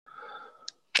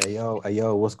Hey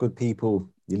yo, what's good, people?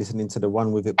 You're listening to the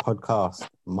One With It podcast.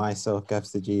 Myself,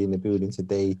 Gavster G, in the building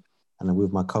today, and I'm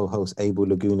with my co-host Abel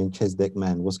Lagoon and Chesdeck,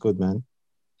 man. What's good, man?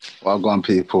 Well gone,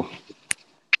 people.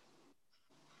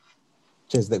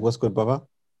 Chesdeck, what's good, brother?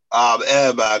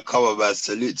 Yeah, man. Come on, man.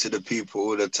 Salute to the people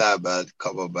all the time, man.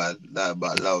 Come on, man. Nothing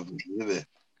but love. You hear me?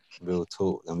 Real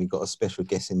talk. And we got a special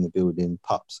guest in the building,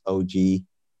 Pups, OG,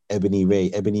 Ebony Ray.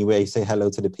 Ebony Ray, say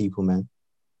hello to the people, man.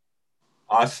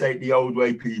 I say the old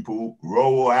way, people,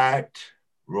 Roat,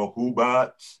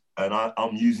 Rohubat, and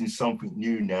I'm using something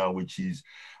new now, which is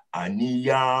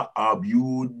Aniya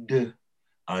Abud,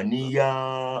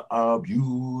 Aniya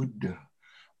Abud,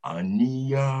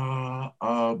 Aniya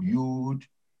Abud,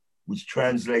 which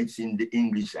translates in the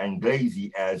English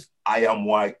Anglese as I am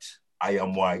white, I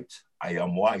am white, I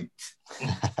am white.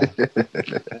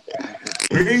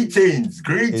 Greetings.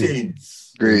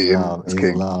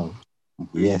 Islam.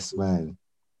 Yes, man.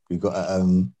 We got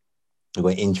an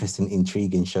interesting,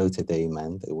 intriguing show today,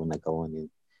 man. They want to go on in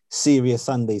serious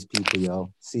Sundays, people,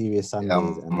 yo. Serious Sundays,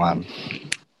 Yeah, and man.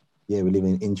 yeah, we live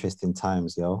in interesting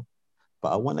times, yo.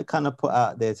 But I want to kind of put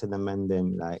out there to the men,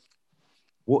 them like,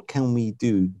 what can we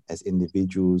do as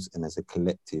individuals and as a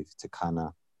collective to kind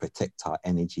of protect our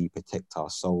energy, protect our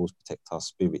souls, protect our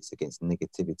spirits against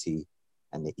negativity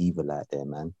and the evil out there,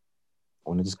 man. I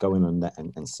want to just go in on that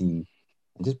and see,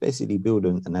 and just basically build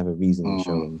and have a reason to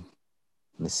show on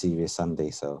a serious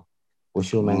Sunday. So, what's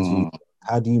your man's view?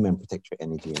 How do you men protect your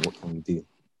energy, and what can we do?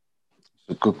 It's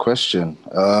a good question.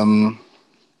 I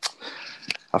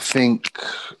think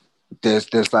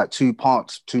there's like two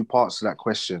parts to that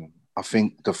question. I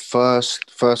think the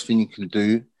first thing you can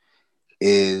do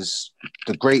is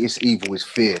the greatest evil is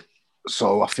fear.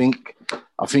 So I think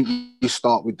you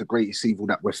start with the greatest evil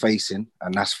that we're facing,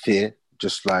 and that's fear.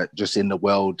 Just in the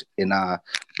world, in our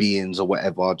beings or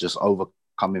whatever, just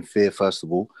overcoming fear first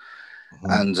of all,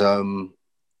 and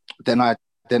then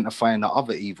identifying the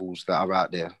other evils that are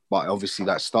out there. But obviously,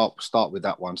 like start with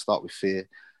that one. Start with fear,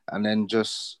 and then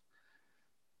just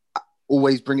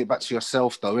always bring it back to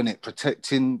yourself, though, innit?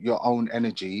 Protecting your own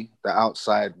energy, the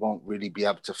outside won't really be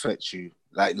able to affect you.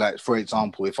 Like for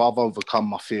example, if I've overcome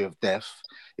my fear of death,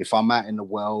 if I'm out in the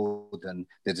world and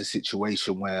there's a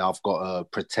situation where I've got to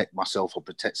protect myself or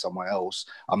protect someone else,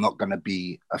 I'm not going to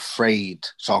be afraid.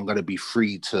 So I'm going to be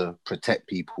free to protect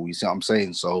people. You see what I'm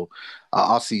saying? So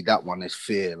I see that one as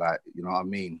fear. Like, you know what I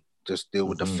mean? Just deal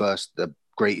with the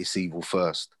greatest evil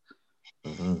first.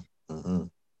 Yeah,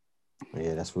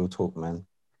 that's real talk, man.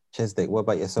 Chesdek, what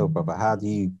about yourself, brother? How do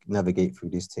you navigate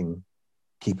through this thing,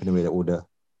 keeping away all the,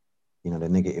 the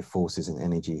negative forces and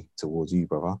energy towards you,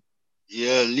 brother?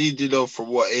 Yeah, leading on from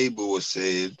what Abel was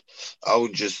saying, I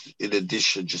would just, in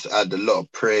addition, just add a lot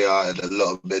of prayer and a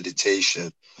lot of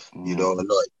meditation. A lot of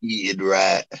eating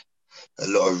right, a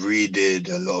lot of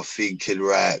reading, a lot of thinking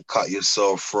right. Cut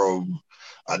yourself from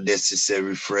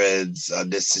unnecessary friends,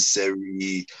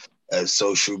 unnecessary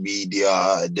social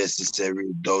media, unnecessary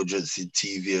indulgence in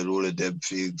TV and all of them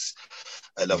things.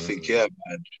 And I think, yeah,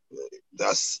 man,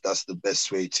 that's the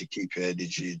best way to keep your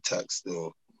energy intact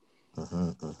still.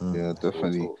 Yeah, That's real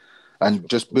definitely. talk. And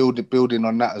just building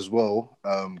on that as well,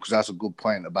 because that's a good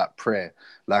point about prayer.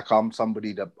 Like I'm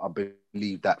somebody that I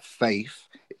believe that faith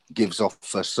gives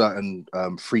off a certain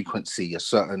frequency, a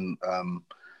certain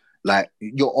like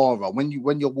your aura. When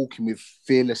you're walking with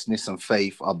fearlessness and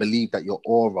faith, I believe that your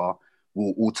aura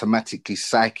will automatically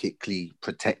psychically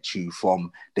protect you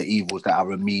from the evils that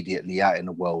are immediately out in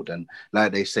the world. And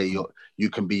like they say, you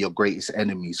can be your greatest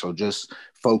enemy. So just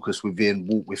focus within,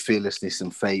 walk with fearlessness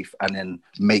and faith, and then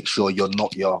make sure you're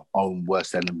not your own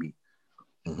worst enemy.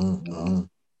 Real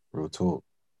talk.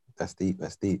 That's deep.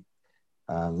 That's deep.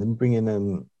 Let me bring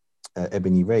in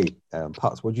Ebony Ray.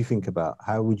 Parts, what do you think about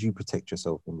how would you protect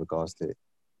yourself in regards to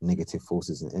negative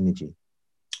forces and energy?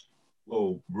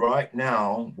 Well, right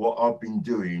now, what I've been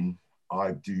doing,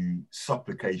 I do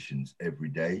supplications every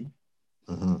day.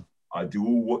 I do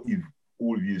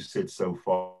all of you said so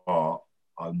far.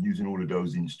 I'm using all of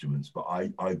those instruments, but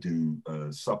I do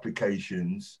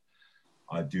supplications,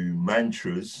 I do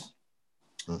mantras,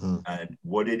 and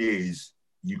what it is,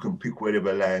 you can pick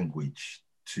whatever language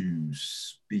to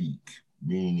speak,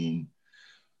 meaning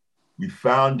we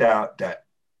found out that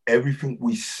everything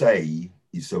we say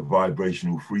is a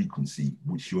vibrational frequency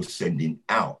which you're sending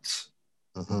out.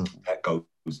 That goes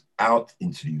out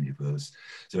into the universe.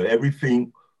 So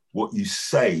everything, what you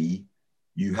say,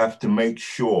 you have to make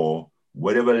sure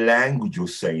whatever language you're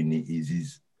saying it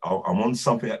is I'm on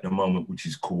something at the moment which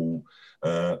is called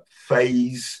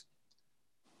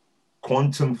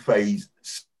quantum phase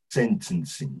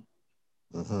sentencing.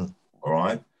 All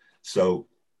right. So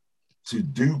to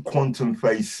do quantum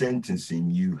phase sentencing,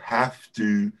 you have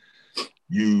to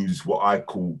use what I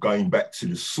call going back to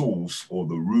the source or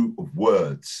the root of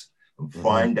words and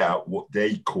find out what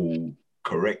they call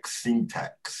correct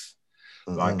syntax.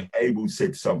 Like Abel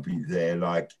said something there,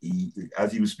 like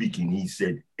as he was speaking, he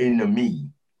said, enemy.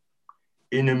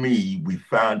 Enemy, we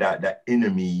found out that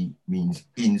enemy means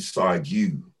inside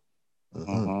you.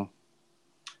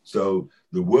 So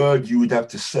the word you would have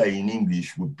to say in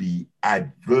English would be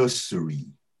adversary,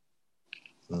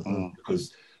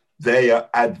 because they are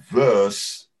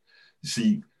adverse.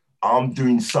 See, I'm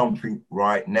doing something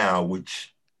right now,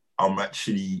 which I'm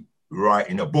actually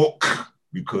writing a book,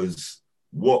 because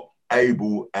what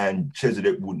Abel and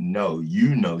Chesedek wouldn't know,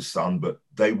 you know, son, but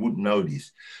they wouldn't know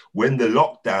this. When the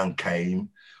lockdown came,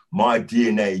 my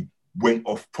DNA went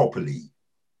off properly.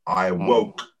 I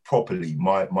awoke properly.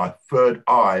 My third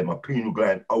eye, my pineal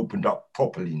gland opened up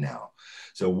properly now.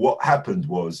 So what happened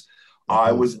was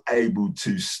I was able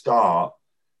to start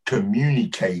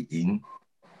communicating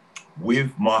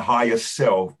with my higher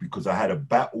self, because I had a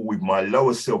battle with my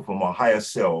lower self and my higher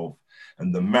self,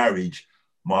 and the marriage,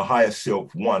 my higher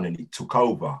self won and it took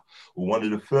over. Well, one of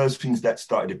the first things that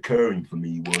started occurring for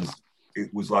me was,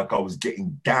 it was like I was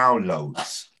getting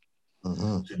downloads.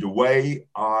 So the way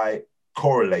I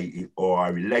correlate it or I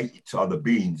relate it to other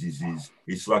beings is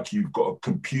it's like you've got a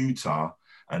computer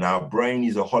and our brain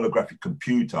is a holographic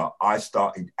computer. I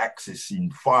started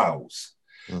accessing files.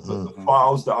 But the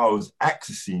files that I was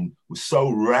accessing were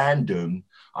so random,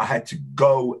 I had to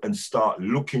go and start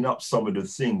looking up some of the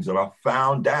things. And I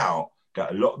found out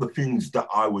that a lot of the things that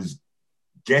I was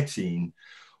getting,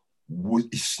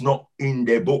 it's not in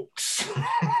their books.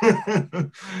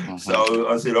 So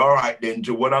I said, all right, then,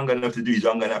 so what I'm going to have to do is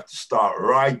I'm going to have to start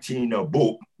writing a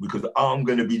book, because I'm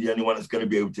going to be the only one that's going to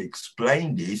be able to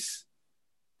explain this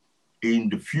in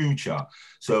the future.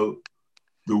 So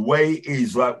the way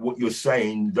is like what you're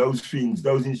saying, those things,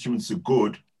 those instruments are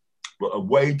good, but a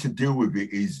way to deal with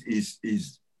it is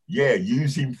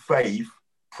using faith.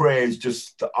 Prayer is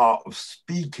just the art of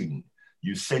speaking.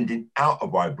 You're sending out a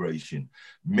vibration.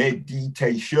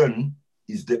 Meditation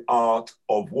is the art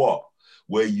of what?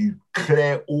 Where you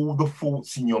clear all the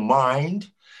thoughts in your mind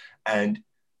and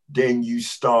then you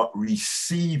start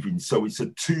receiving. So it's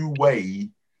a two-way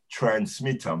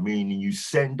transmitter, meaning you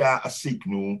send out a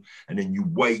signal and then you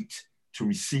wait to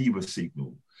receive a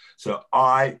signal. So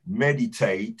I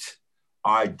meditate,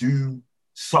 I do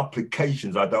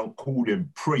supplications. I don't call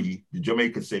them pre. The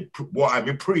Jamaicans say, what I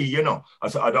mean pre, you know.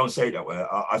 I don't say it that way.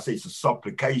 I say it's a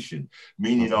supplication,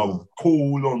 meaning I'll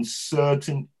call on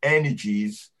certain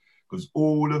energies, because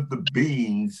all of the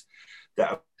beings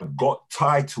that have got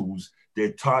titles,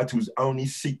 their titles only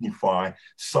signify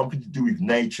something to do with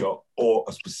nature or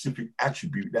a specific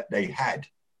attribute that they had.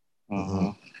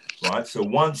 Right? So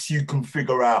once you can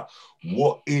figure out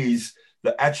what is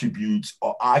the attributes,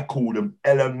 or I call them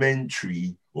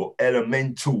elementary or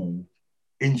elemental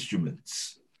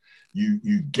instruments,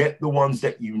 you get the ones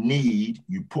that you need,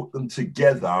 you put them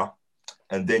together,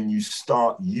 and then you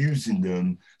start using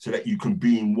them so that you can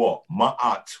be in what?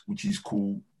 Ma'at, which is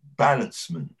called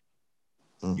balancement.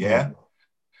 Yeah?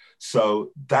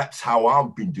 So that's how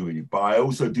I've been doing it. But I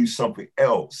also do something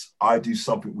else. I do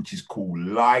something which is called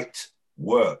light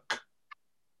work,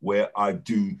 where I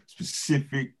do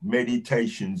specific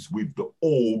meditations with the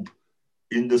orb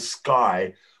in the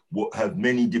sky, what have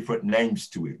many different names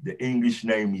to it. The English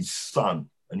name is sun,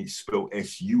 and it's spelled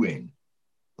S-U-N.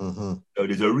 So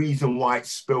there's a reason why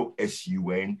it's spelled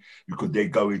S-U-N, because they're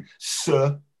going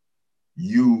S-U-N,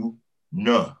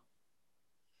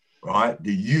 right?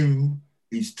 The U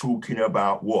is talking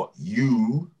about what?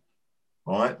 You,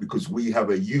 right? Because we have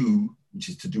a U, which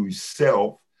is to do with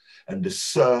self, and the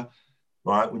S,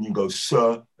 right? When you go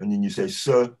sir, and then you say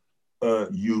sir,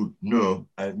 you know,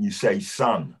 and you say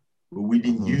sun. But we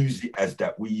didn't use it as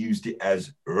that. We used it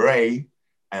as ray.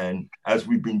 And as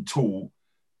we've been taught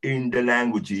in the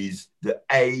languages, the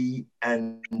A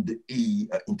and the E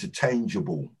are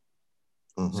interchangeable.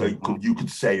 So you could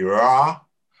say ra,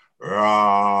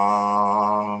 ra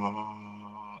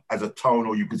as a tone,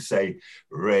 or you could say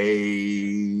ray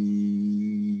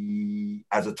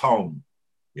as a tone.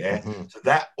 Yeah. So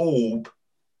that orb,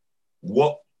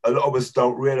 what a lot of us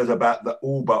don't realize about the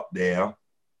orb up there,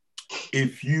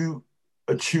 if you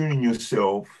are tuning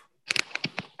yourself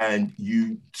and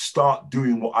you start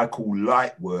doing what I call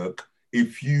light work,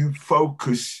 if you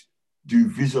focus, do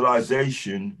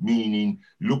visualization, meaning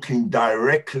looking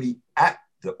directly at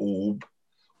the orb,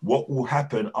 what will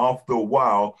happen after a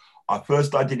while,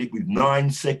 First I did it with 9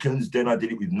 seconds, then I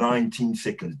did it with 19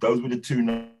 seconds. Those were the two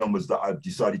numbers that I've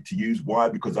decided to use. Why?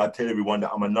 Because I tell everyone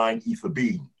that I'm a 9 ether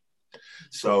being.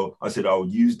 So I said, I'll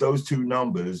use those two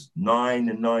numbers, 9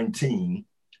 and 19.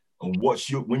 And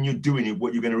when you're doing it,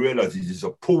 what you're going to realize is a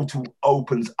portal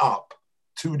opens up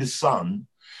to the sun.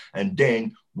 And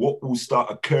then what will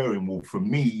start occurring, what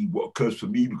occurs for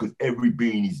me, because every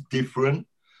being is different,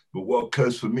 but what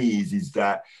occurs for me is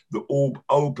that the orb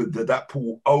opens, that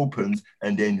pool opens,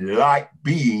 and then light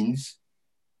beings,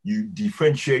 you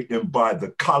differentiate them by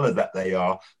the color that they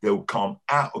are. They'll come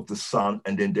out of the sun,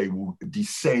 and then they will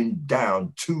descend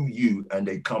down to you, and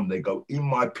they go in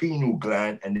my pineal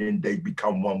gland, and then they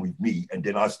become one with me, and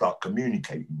then I start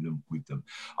communicating with them.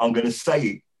 I'm going to say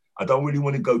it. I don't really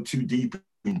want to go too deep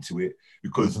into it,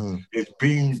 because there's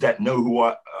beings that know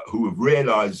who have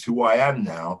realized who I am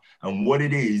now, and what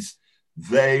it is.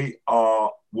 They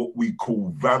are what we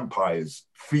call vampires,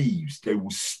 thieves. They will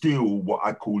steal what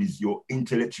I call is your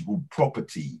intellectual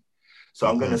property. So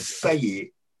I'm going to say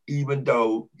it, even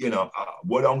though,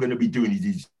 what I'm going to be doing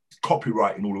is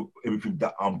copywriting everything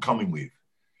that I'm coming with,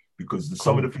 because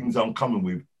some of the things I'm coming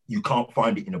with, you can't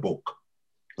find it in a book.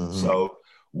 So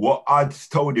what I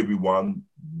told everyone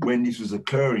when this was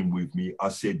occurring with me, I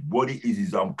said, what it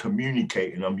is I'm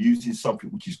communicating. I'm using something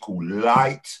which is called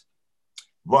light,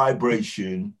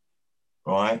 vibration,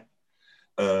 right?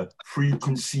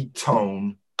 Frequency,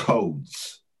 tone,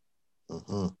 codes.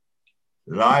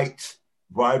 Light,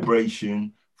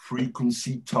 vibration,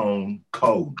 frequency, tone,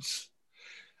 codes.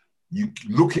 You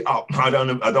look it up. I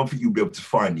don't think you'll be able to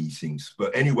find these things.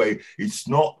 But anyway, it's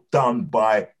not done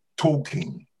by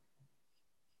talking.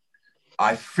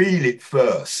 I feel it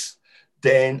first.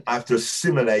 Then I have to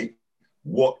assimilate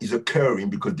what is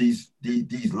occurring, because these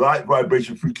light,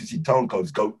 vibration, frequency, tone codes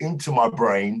go into my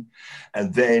brain,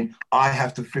 and then I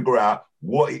have to figure out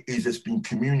what it is that's been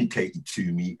communicated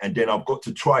to me, and then I've got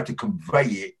to try to convey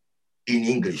it in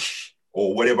English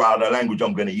or whatever other language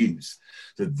I'm going to use.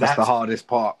 So that's the hardest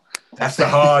part. That's the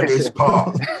hardest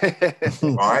part,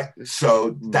 right?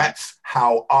 So that's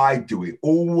how I do it.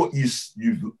 All what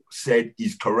you've said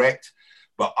is correct,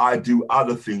 but I do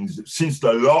other things. Since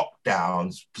the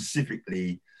lockdown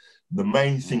specifically, the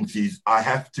main things is I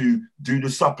have to do the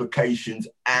supplications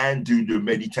and do the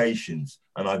meditations.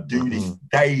 And I do this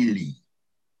daily,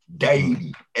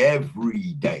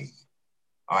 every day.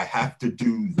 I have to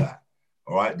do that,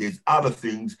 all right? There's other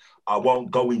things, I won't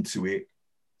go into it,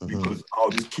 because I'll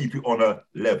just keep it on a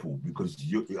level, because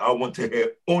I want to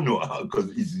hear honor,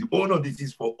 because this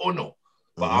is for honor,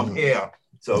 but I'm here.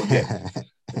 So yeah.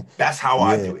 That's how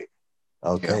I do it.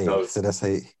 Okay, so that's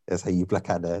how you block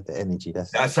out the energy.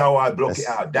 That's how I block it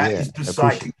out. That is the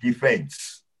psychic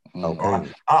defense. Okay.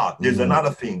 Right? There's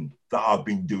another thing that I've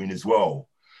been doing as well.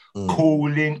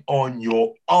 Calling on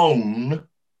your own.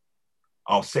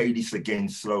 I'll say this again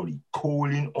slowly.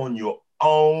 Calling on your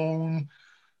own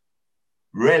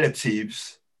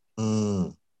relatives,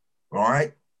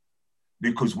 right?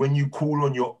 Because when you call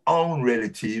on your own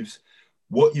relatives,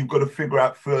 what you've got to figure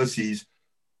out first is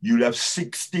you'll have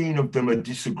 16 of them are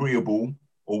disagreeable,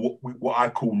 or what I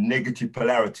call negative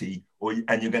polarity,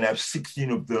 and you're going to have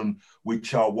 16 of them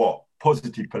which are what?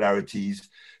 Positive polarities.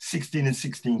 16 and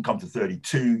 16 come to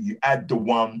 32. You add the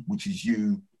 1, which is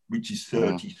you, which is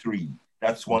 33.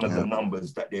 That's one of the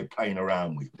numbers that they're playing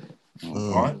around with.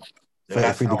 Right? So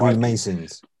 33-degree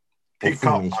Masons. I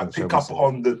pick up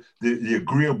on the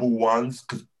agreeable ones,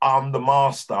 because I'm the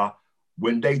master.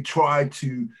 When they try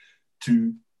to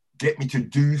get me to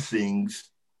do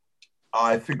things,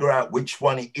 I figure out which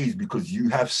one it is, because you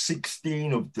have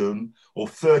 16 of them or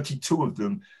 32 of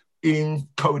them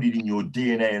encoded in your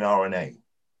DNA and RNA.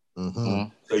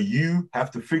 So you have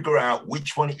to figure out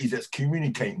which one it is that's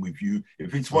communicating with you.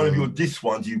 If it's one of your dis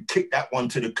ones, you kick that one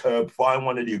to the curb, find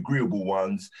one of the agreeable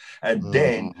ones, and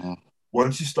then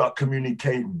once you start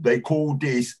communicating, they call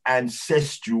this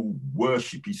ancestral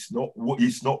worship. It's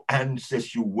not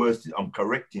ancestral worship. I'm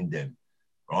correcting them.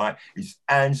 Right? It's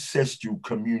ancestral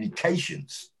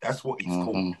communications. That's what it's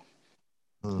called.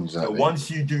 Exactly. So once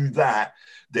you do that,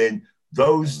 then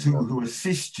those who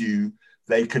assist you,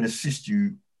 they can assist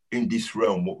you in this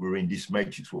realm, what we're in, this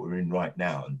matrix, what we're in right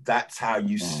now. And that's how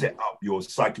you set up your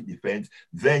psychic defense.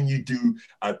 Then you do,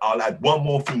 and I'll add one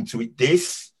more thing to it.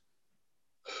 This.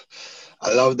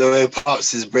 I love the way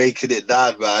Pops is breaking it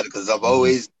down, man, because I've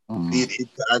always been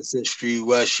into ancestry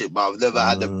worship, but I've never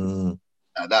had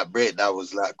that breakdown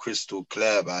was like crystal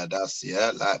clear, man. That's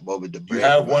like moment the break. You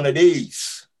have one of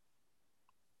these.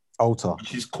 Altar.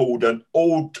 Which is called an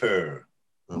altar.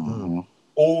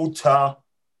 Altar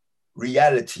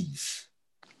realities.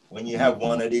 When you have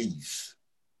one of these,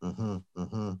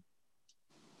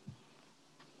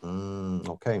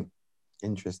 Okay,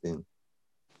 interesting.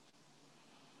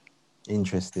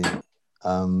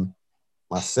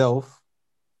 Myself,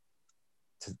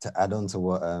 to add on to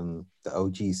what the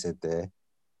OG said there,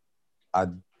 I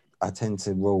tend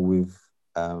to roll with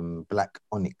black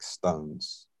onyx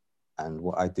stones, and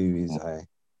what I do is I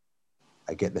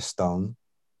get the stone,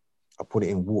 I put it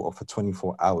in water for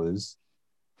 24 hours,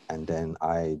 and then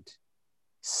I'd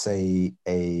say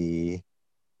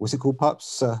what's it called,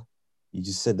 Pops? You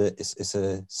just said that it's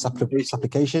a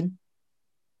supplication.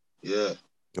 Yeah.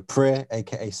 A prayer,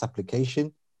 aka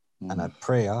supplication, and I'd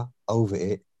prayer over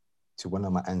it to one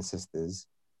of my ancestors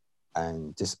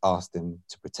and just ask them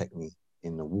to protect me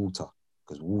in the water,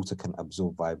 because water can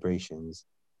absorb vibrations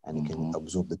and it can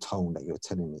absorb the tone that you're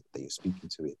telling it, that you're speaking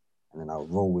to it. And then I'll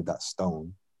roll with that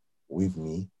stone with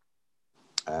me.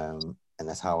 And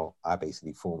that's how I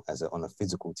basically form on a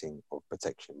physical thing of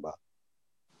protection. But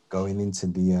going into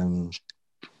the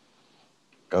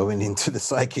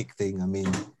psychic thing, I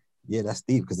mean, yeah, that's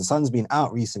deep, because the sun's been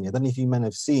out recently. I don't know if you men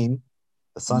have seen,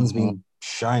 the sun's been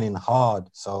shining hard.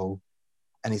 So,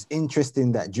 and it's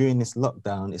interesting that during this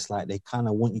lockdown, it's like they kind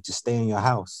of want you to stay in your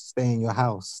house.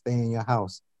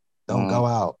 Don't go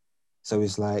out. So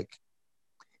it's like,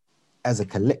 as a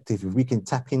collective, if we can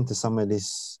tap into some of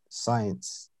this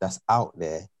science that's out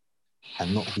there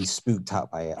and not be spooked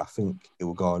out by it, I think it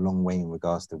will go a long way in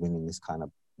regards to winning this kind of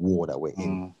war that we're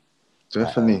in.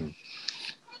 Definitely.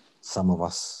 Some of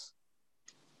us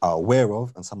are aware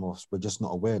of, and some of us we're just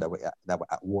not aware that we're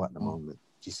at war at the moment.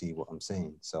 Do you see what I'm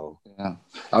saying? So yeah,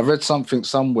 I read something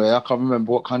somewhere. I can't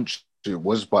remember what country it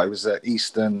was, but it was an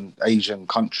Eastern Asian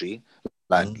country.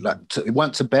 It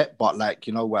weren't Tibet, but like,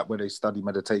 you know, where they study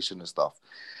meditation and stuff.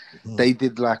 They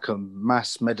did like a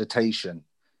mass meditation.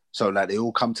 So like they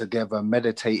all come together,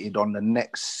 meditated on the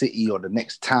next city or the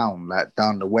next town, like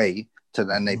down the way.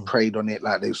 Then they prayed on it,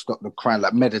 like they stopped the crime,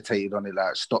 like meditated on it,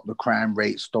 like stop the crime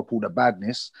rate, stop all the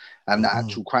badness, and the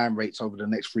actual crime rates over the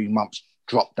next 3 months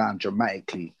dropped down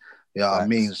dramatically. You know what I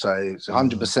mean? So it's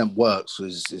 100% works.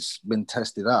 It's been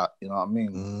tested out. You know what I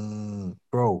mean?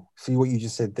 Bro, see what you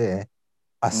just said there?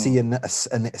 I see a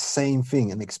same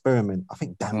thing, an experiment. I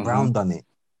think Dan Brown done it.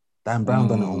 Dan Brown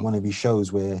done it on one of his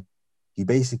shows where he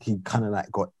basically kind of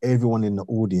like got everyone in the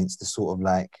audience to sort of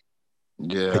like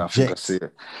I think I see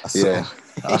it.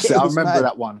 I remember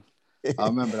that one.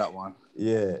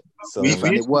 Yeah. So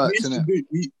it works, isn't it?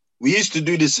 We used to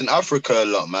do this in Africa a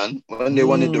lot, man. When they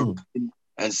wanted to,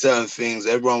 and certain things,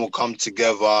 everyone will come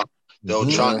together. They'll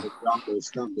chant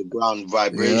the ground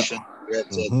vibration.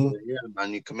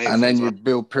 Man, you can make. And then you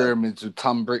build pyramids with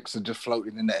ton bricks and just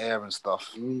floating in the air and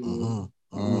stuff. Can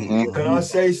I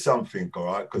say something? All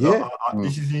right, because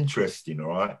this is interesting. All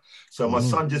right. So my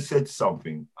son just said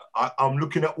something. I'm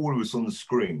looking at all of us on the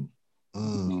screen.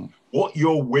 What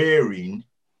you're wearing,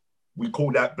 we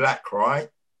call that black, right?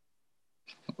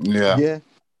 Yeah.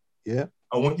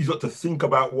 I want you to think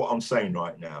about what I'm saying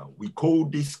right now. We call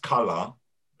this color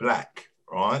black,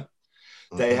 right?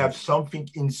 They have something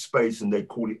in space and they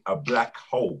call it a black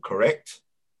hole, correct?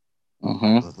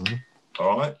 All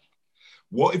right.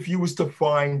 What if you was to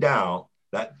find out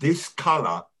that this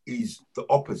color is the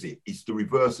opposite, it's the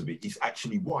reverse of it, it's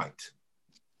actually white?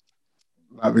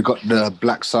 Like we got the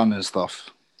black sun and stuff.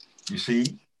 You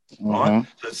see? Right?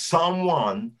 So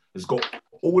someone has got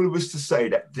all of us to say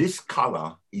that this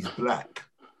color is black,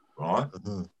 right?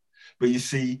 But you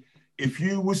see, if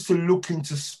you was to look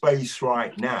into space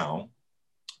right now,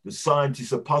 the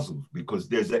scientists are puzzled because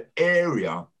there's an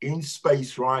area in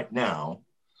space right now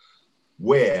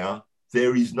where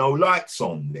there is no lights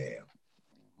on there.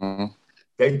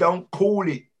 They don't call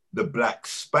it the black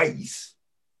space.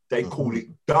 They call it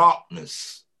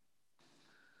darkness.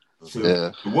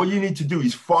 So what you need to do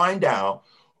is find out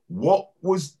what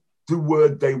was the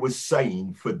word they were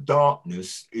saying for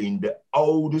darkness in the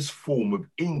oldest form of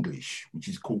English, which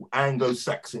is called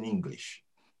Anglo-Saxon English.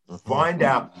 Find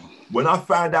out. When I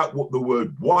found out what the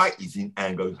word white is in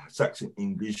Anglo-Saxon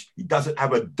English, it doesn't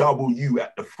have a W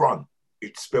at the front.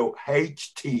 It's spelled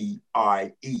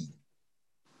H-T-I-E.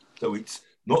 So it's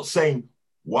not saying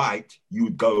white. You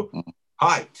would go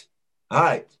height.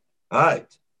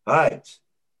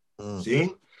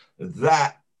 See?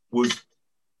 That was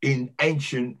in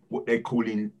ancient, what they call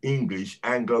in English,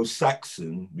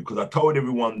 Anglo-Saxon, because I told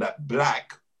everyone that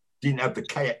black didn't have the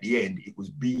K at the end. It was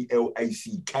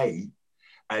B-L-A-C-K,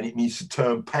 and it means to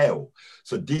turn pale.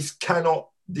 So this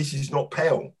is not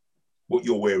pale, what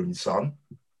you're wearing, son.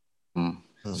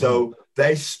 So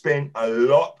they spent a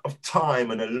lot of time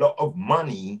and a lot of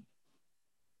money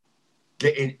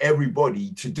getting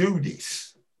everybody to do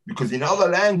this. because in other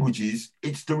languages,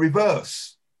 it's the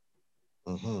reverse.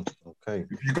 Okay.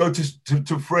 If you go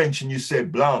to French and you say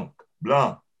blanc,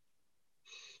 blanc.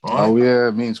 Right? Oh, yeah,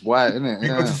 it means white, isn't it? You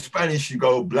go to Spanish, you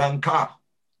go blanca,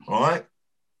 all right?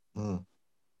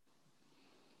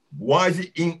 Why is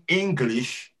it in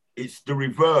English? It's the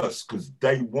reverse, because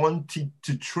they wanted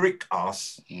to trick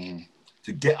us,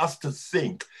 to get us to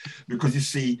think, because you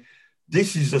see,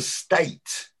 this is a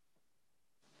state.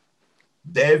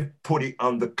 They've put it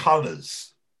under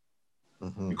colors,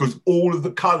 because all of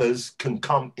the colors can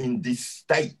come in this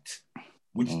state,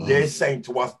 which they're saying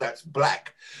to us that's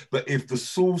black. But if the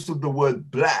source of the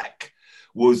word black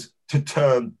was to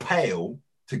turn pale,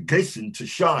 to glisten, to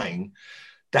shine,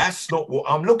 that's not what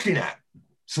I'm looking at.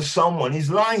 So someone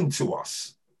is lying to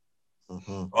us.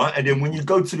 Right? And then when you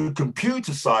go to the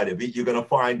computer side of it, you're going to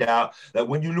find out that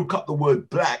when you look up the word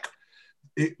black,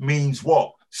 it means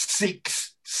what?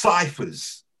 6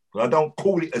 ciphers. I don't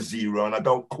call it a 0 and I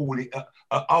don't call it a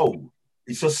O.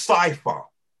 It's a cipher.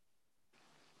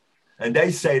 And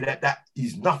they say that that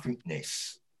is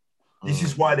nothingness. This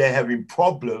is why they're having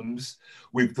problems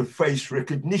with the face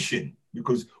recognition,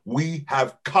 because we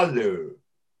have color.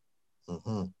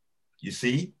 You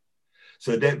see?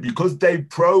 So that because they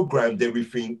programmed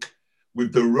everything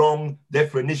with the wrong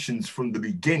definitions from the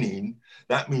beginning,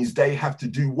 that means they have to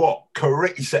do what?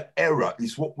 Correct. It's an error.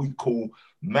 It's what we call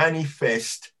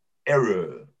manifest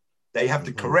error. They have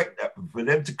to correct that. For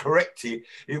them to correct it,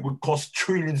 it would cost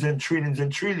trillions and trillions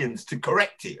and trillions to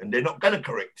correct it, and they're not going to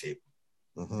correct it.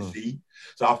 You see?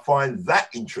 So I find that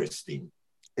interesting.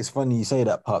 It's funny you say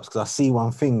that, Pops, because I see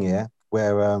one thing,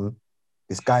 where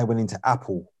this guy went into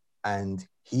Apple and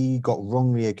he got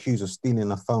wrongly accused of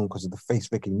stealing a phone because of the face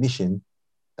recognition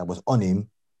that was on him,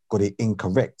 got it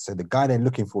incorrect. So the guy they're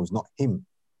looking for is not him.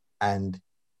 And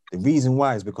the reason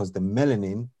why is because the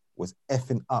melanin was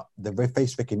effing up the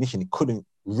face recognition. It couldn't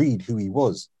read who he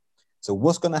was. So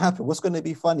what's going to happen? What's going to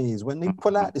be funny is when they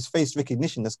pull out this face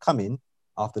recognition that's coming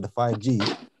after the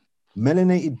 5G,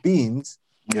 melanated beings,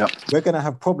 we're going to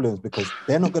have problems because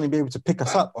they're not going to be able to pick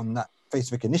us up on that face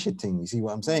recognition thing. You see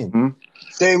what I'm saying?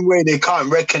 Same way they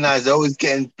can't recognize, they're always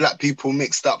getting black people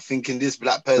mixed up, thinking this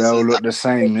black person. They all look the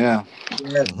same, And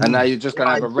now you're just going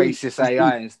to have a racist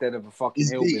AI instead of a fucking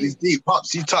hillbilly. It's deep.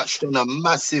 Pops, you touched on a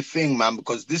massive thing, man,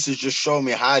 because this is just showing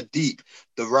me how deep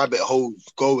the rabbit hole's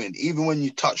going. Even when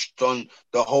you touched on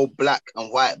the whole black and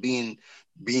white being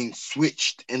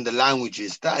switched in the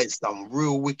languages, that is some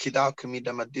real wicked alchemy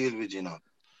that I deal with, you know.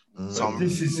 So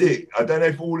this is it. I don't know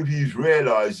if all of you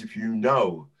realize, if you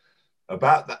know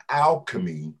about the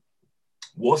alchemy,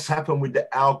 what's happened with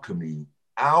the alchemy.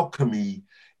 Alchemy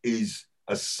is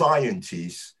a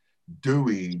scientist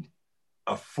doing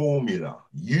a formula,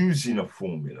 using a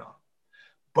formula,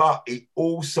 but it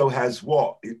also has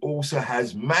what? It also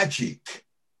has magic.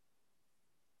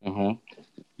 You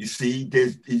see,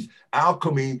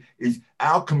 alchemy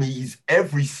is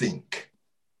everything.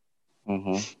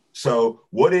 So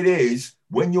what it is,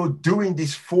 when you're doing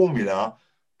this formula,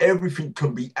 everything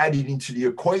can be added into the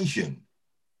equation,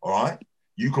 all right?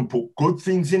 You can put good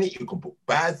things in it, you can put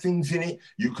bad things in it,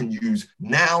 you can use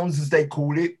nouns, as they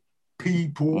call it,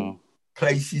 people,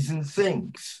 places, and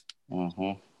things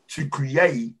to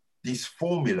create this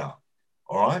formula,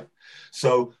 all right?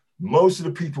 So most of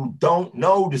the people don't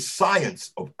know the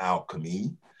science of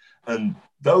alchemy, and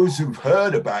those who've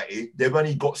heard about it, they've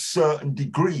only got certain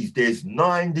degrees. There's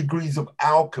 9 degrees of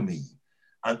alchemy,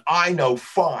 and I know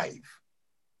 5.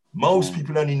 Most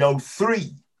people only know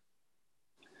 3.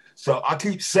 So I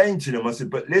keep saying to them, I said,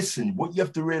 but listen, what you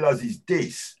have to realize is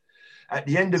this. At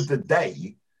the end of the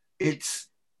day,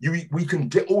 we can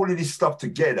get all of this stuff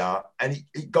together, and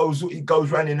it goes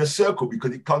around in a circle,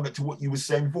 because it comes back to what you were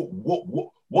saying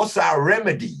before. What's our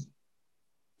remedy?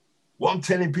 What I'm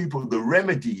telling people, the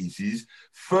remedy is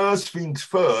first things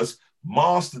first,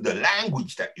 master the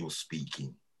language that you're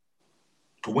speaking.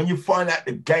 But when you find out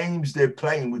the games they're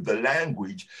playing with the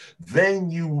language, then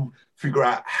you figure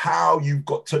out how you've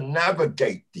got to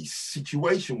navigate this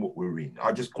situation, what we're in.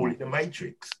 I just call it the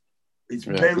matrix. It's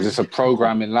it's a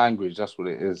programming language. That's what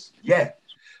it is. Yeah.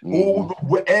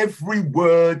 Every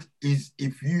word is,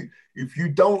 if you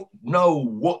don't know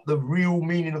what the real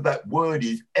meaning of that word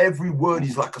is, every word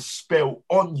is like a spell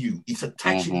on you. It's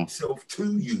attaching itself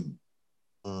to you.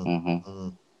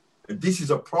 And this is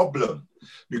a problem,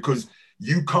 because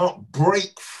you can't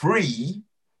break free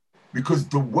because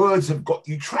the words have got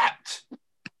you trapped.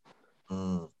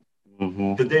 So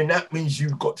then that means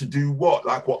you've got to do what?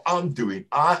 Like what I'm doing.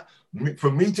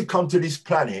 For me to come to this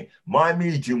planet, my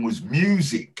medium was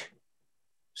music.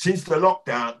 Since the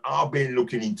lockdown, I've been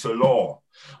looking into law.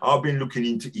 I've been looking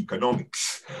into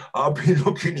economics. I've been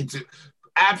looking into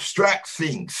abstract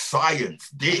things, science,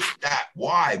 this, that.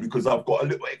 Why? Because I've got a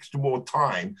little extra more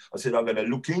time. I said, I'm going to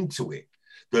look into it.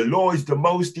 The law is the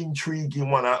most intriguing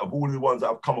one out of all the ones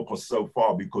I've come across so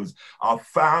far, because I've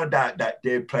found out that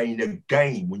they're playing a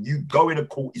game. When you go in a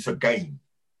court, it's a game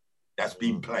that's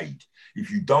being played.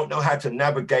 If you don't know how to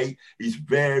navigate, it's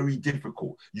very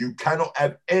difficult. You cannot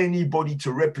have anybody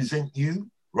to represent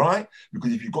you, right?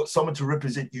 Because if you've got someone to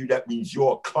represent you, that means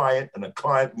you're a client, and a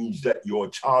client means that you're a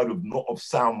child of not of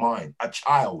sound mind, a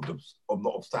child of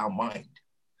not of sound mind.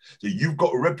 So you've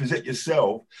got to represent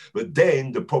yourself, but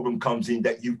then the problem comes in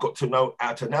that you've got to know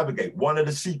how to navigate. One of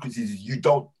the secrets is you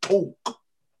don't talk.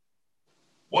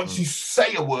 Once you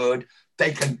say a word,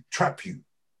 they can trap you.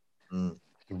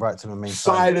 Right to remain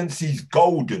silence is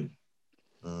golden.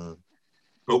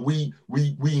 But we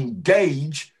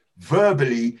engage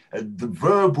verbally, and the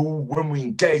verbal, when we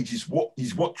engage, is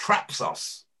what traps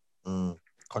us.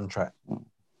 Contract.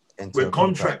 We're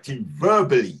contracting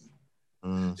verbally.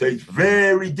 So it's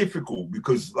very difficult,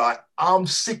 because like I'm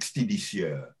 60 this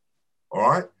year. All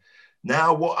right.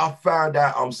 Now what I found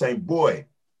out, I'm saying, boy,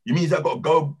 it means I've got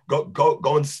to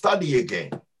go and study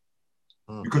again.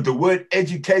 Because the word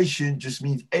education just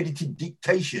means edited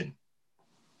dictation.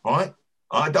 Right?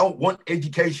 I don't want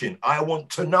education. I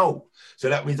want to know. So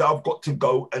that means I've got to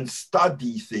go and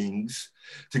study things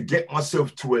to get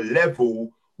myself to a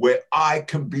level where I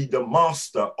can be the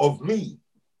master of me.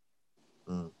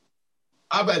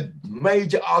 I've had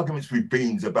major arguments with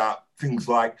Beans about things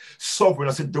like sovereign.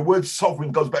 I said, the word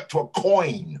sovereign goes back to a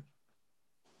coin.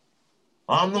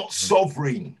 I'm not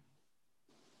sovereign.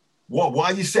 What?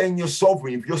 Why are you saying you're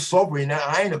sovereign? If you're sovereign,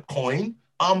 I ain't a coin.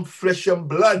 I'm flesh and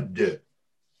blood.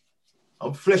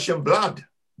 I'm flesh and blood.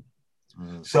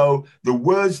 So the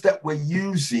words that we're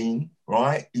using,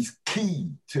 right, is key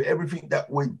to everything that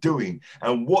we're doing.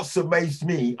 And what's amazed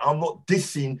me, I'm not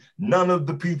dissing none of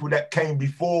the people that came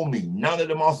before me, none of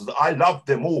the masters. I love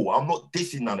them all. I'm not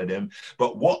dissing none of them.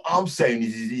 But what I'm saying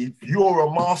is if you're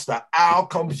a master, how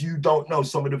comes you don't know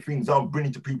some of the things I'm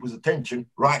bringing to people's attention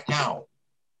right now?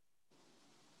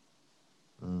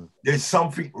 There's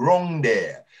something wrong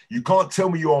there. You can't tell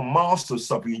me you're a master of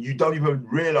something and you don't even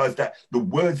realize that the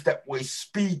words that we're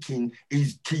speaking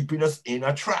is keeping us in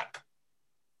a trap.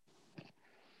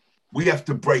 We have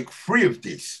to break free of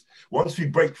this. Once we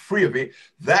break free of it,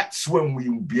 that's when we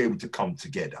will be able to come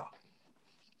together.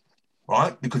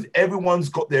 Right? Because everyone's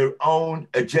got their own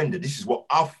agenda. This is what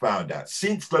I've found out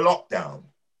since the lockdown.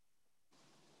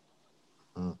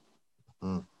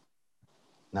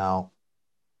 Now,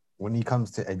 when it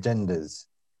comes to agendas,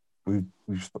 we've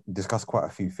discussed quite a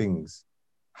few things.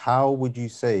 How would you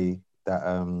say that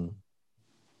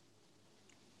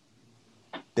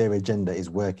their agenda is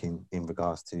working in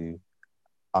regards to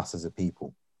us as a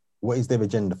people? What is their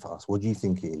agenda for us? What do you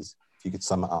think it is? If you could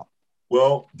sum it up.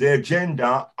 Well, the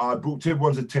agenda I brought to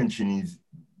everyone's attention is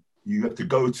you have to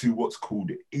go to what's called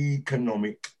the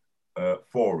Economic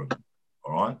Forum,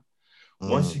 all right?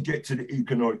 Once you get to the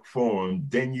Economic Forum,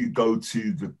 then you go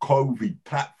to the COVID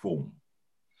platform,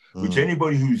 which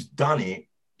anybody who's done it,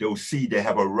 they'll see they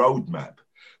have a roadmap.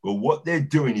 But what they're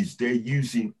doing is they're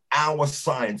using our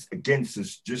science against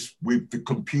us just with the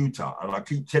computer. And I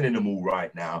keep telling them all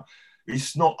right now,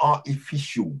 it's not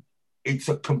artificial. It's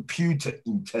a computer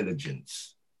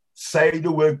intelligence. Say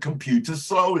the word computer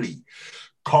slowly.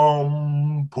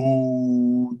 Computer.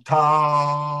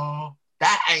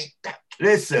 That ain't that.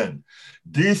 Listen,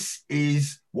 this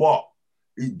is what?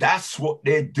 That's what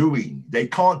they're doing. They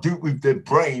can't do it with their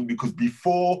brain because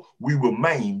before we were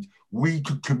maimed, we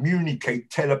could communicate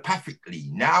telepathically.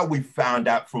 Now we've found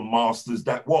out from masters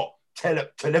that what?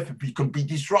 Telepathy can be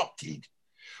disrupted.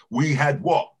 We had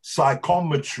what?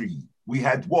 Psychometry. We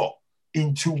had what?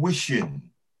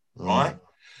 Intuition, right?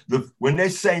 When they're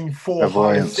saying four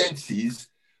higher senses,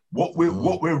 what we're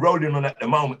rolling on at the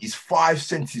moment is 5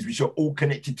 senses, which are all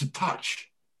connected to touch.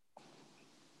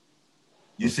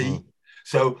 You see?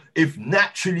 So if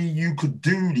naturally you could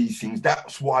do these things,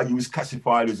 that's why you was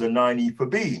classified as a 9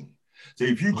 being. So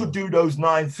if you could do those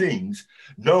 9 things,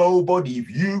 nobody,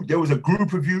 if there was a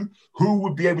group of you, who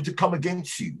would be able to come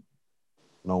against you?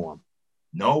 No one.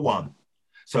 No one.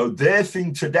 So their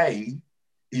thing today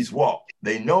is what?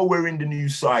 They know we're in the new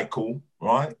cycle,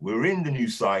 right? We're in the new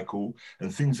cycle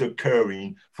and things are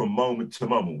occurring from moment to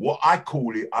moment. What I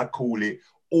call it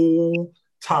all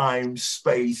time,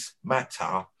 space,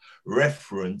 matter,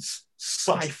 reference,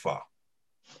 cipher.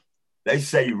 They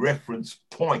say reference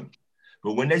point.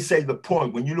 But when they say the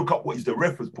point, when you look up what is the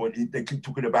reference point, they keep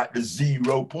talking about the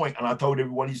 0 point. And I told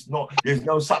everyone it's not. There's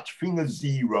no such thing as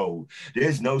 0.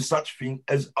 There's no such thing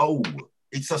as O.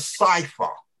 It's a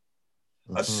cipher,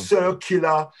 a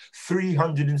circular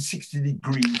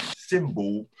 360-degree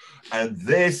symbol. And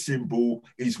their symbol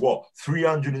is what?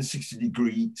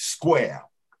 360-degree square.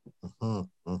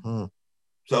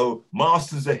 So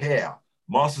masters are here.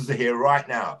 Masters are here right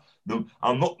now.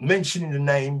 I'm not mentioning the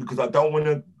name because I don't want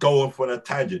to go off on a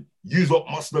tangent. You lot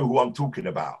must know who I'm talking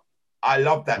about. I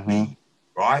love that beat,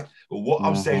 right? But what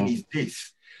I'm saying is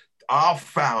this. I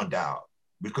found out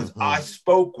because I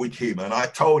spoke with him and I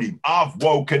told him, I've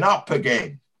woken up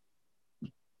again.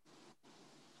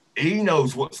 He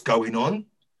knows what's going on.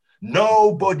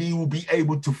 Nobody will be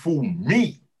able to fool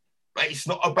me. But it's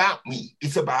not about me.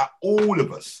 It's about all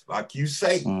of us, like you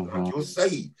say, like you're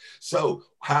saying. So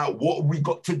what have we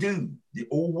got to do?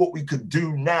 What we could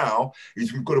do now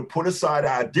is we've got to put aside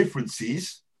our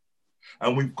differences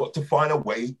and we've got to find a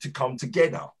way to come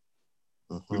together.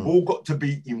 We've all got to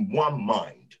be in one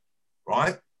mind,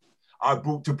 right? I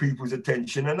brought to people's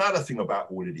attention another thing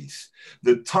about all of this.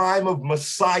 The time of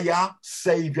Messiah,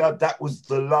 Savior, that was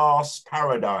the last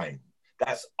paradigm.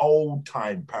 That's old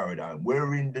time paradigm.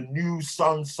 We're in the new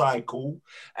sun cycle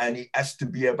and it has to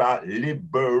be about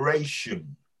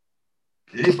liberation,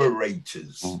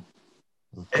 liberators.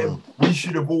 We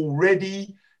should have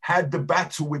already had the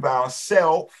battle with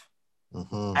ourselves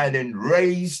and then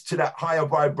raised to that higher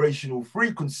vibrational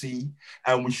frequency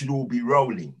and we should all be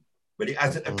rolling. But it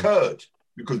hasn't occurred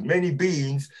because many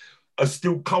beings are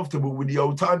still comfortable with the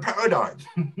old time paradigm.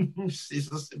 It's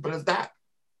as simple as that.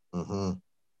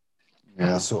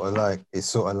 Yeah, it's sort of like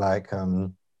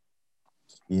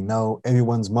you know,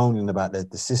 everyone's moaning about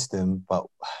the system, but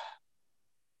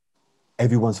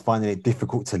everyone's finding it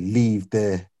difficult to leave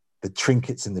the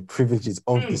trinkets and the privileges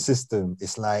of the system.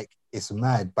 It's like it's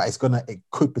mad, but it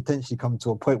could potentially come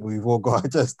to a point where we've all got to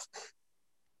just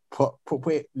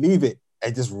leave it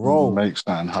and just roll. Make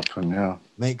something happen, yeah.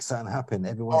 Make something happen.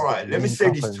 Everyone's all right, let me say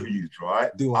this to you,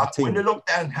 right? Do our team. When the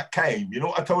lockdown came, you know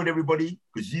what I told everybody?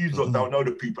 Because you don't know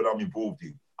the people I'm involved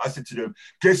in. I said to them,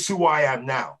 guess who I am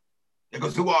now? They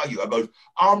goes, who are you? I goes,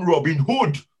 I'm Robin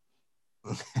Hood.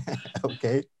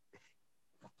 Okay.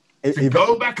 So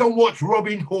go back and watch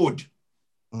Robin Hood.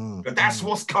 But that's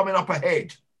what's coming up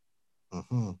ahead.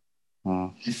 You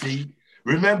see?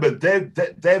 Remember,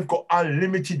 they've got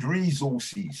unlimited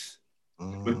resources.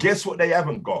 But guess what they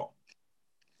haven't got?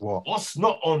 What? What's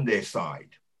not on their side?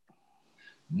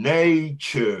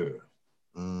 Nature.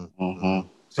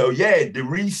 So yeah, the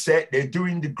reset, they're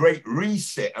doing the great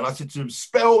reset. And I said to them,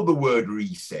 spell the word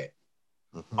reset.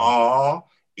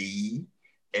 R-E-S-E-T.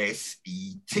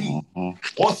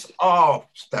 What's R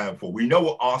stand for? We know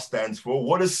what R stands for.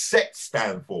 What does set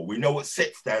stand for? We know what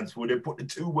set stands for. They put the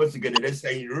two words together. They're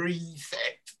saying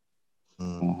reset.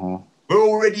 We're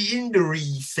already in the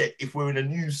reset if we're in a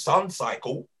new sun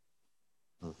cycle.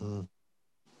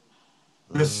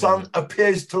 The sun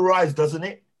appears to rise, doesn't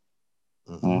it?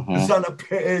 The sun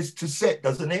appears to set,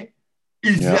 doesn't it?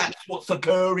 Is that what's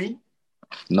occurring?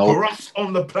 No. For us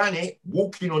on the planet,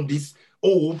 walking on this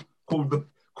orb called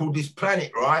this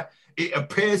planet, right? It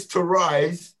appears to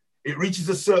rise, it reaches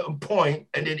a certain point,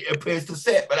 and then it appears to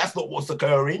set, but that's not what's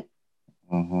occurring.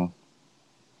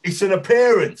 It's an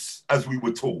appearance, as we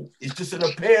were taught. It's just an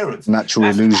appearance. Natural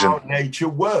That's illusion. how nature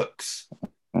works.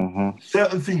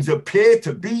 Certain things appear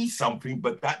to be something,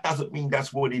 but that doesn't mean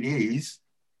that's what it is.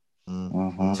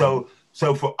 So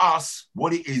for us,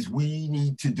 what it is, we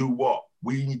need to do what?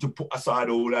 We need to put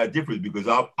aside all our difference because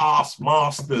I've asked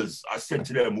masters, I said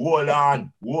to them,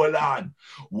 Warlan,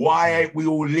 why ain't we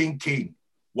all linking?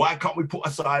 Why can't we put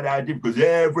aside our difference? Because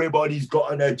everybody's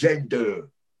got an agenda.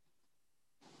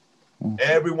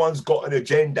 Everyone's got an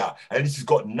agenda, and this has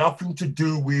got nothing to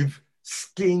do with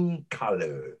skin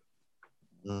color.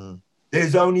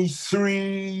 There's only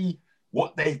 3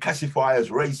 what they classify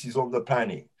as races on the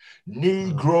planet: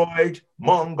 Negroid,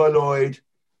 Mongoloid,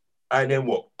 and then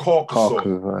what?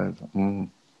 Caucasoid.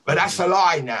 But that's a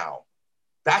lie now.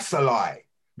 That's a lie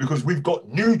because we've got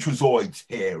Nutrazoids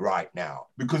here right now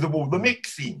because of all the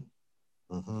mixing.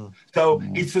 So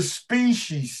it's a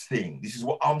species thing. This is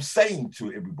what I'm saying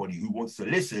to everybody who wants to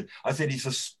listen. I said it's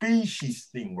a species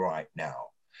thing right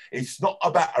now. It's not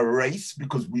about a race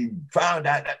because we found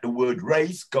out that the word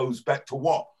race goes back to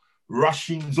what?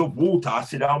 Rushings of water. I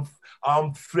said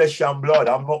I'm flesh and blood.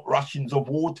 I'm not rushings of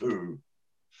water.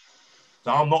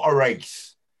 So I'm not a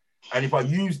race. And if I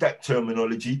use that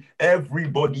terminology,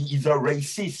 everybody is a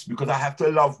racist because I have to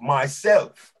love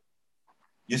myself.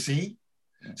 You see?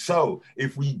 So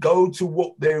if we go to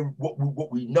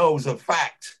what we know as a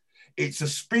fact, it's a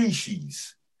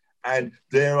species. And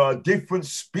there are different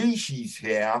species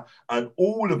here, and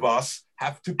all of us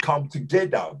have to come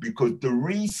together, because the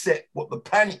reset, what the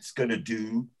planet's going to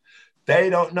do,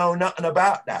 they don't know nothing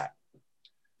about that.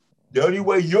 The only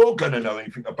way you're going to know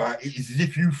anything about it is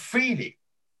if you feel it.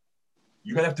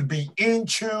 You're going to have to be in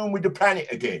tune with the planet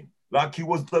again, like it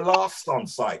was the last sun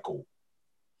cycle,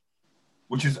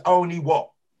 which is only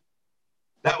what?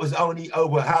 That was only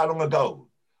over how long ago?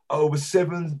 Over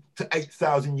 7,000 to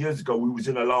 8,000 years ago, we was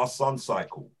in a last sun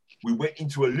cycle. We went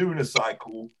into a lunar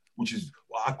cycle, which is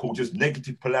what I call just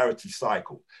negative polarity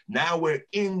cycle. Now we're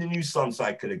in the new sun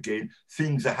cycle again.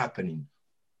 Things are happening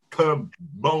per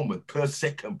moment, per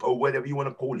second, per whatever you want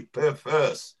to call it, per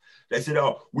first. They said,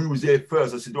 oh, we was there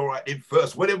first. I said, all right, then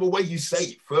first. Whatever way you say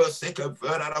it, first, second,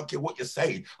 third, I don't care what you're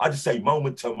saying. I just say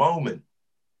moment to moment.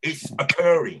 It's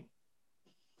occurring.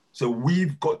 So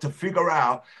we've got to figure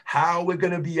out how we're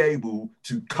going to be able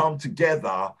to come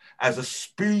together as a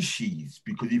species,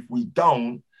 because if we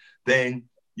don't, then,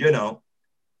 you know,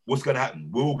 what's going to happen?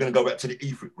 We're all going to go back to the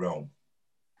etheric realm.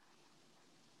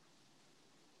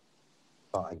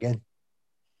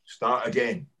 Start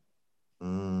again.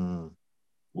 We're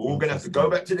all going to have to go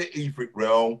back to the etheric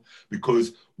realm,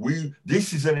 because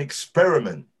this is an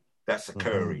experiment that's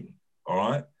occurring, all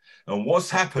right? And what's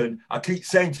happened, I keep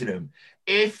saying to them,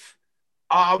 if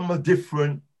I'm a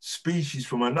different species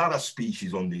from another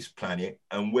species on this planet,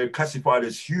 and we're classified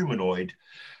as humanoid,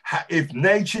 if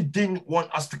nature didn't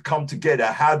want us to come together,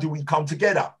 how do we come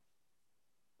together?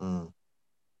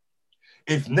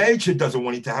 If nature doesn't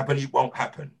want it to happen, it won't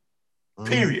happen.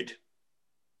 Period.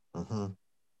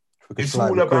 It's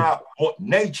all about what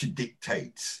nature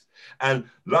dictates. And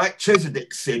like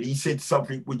Chesedek said, he said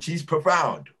something which is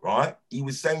profound, right? He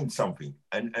was saying something.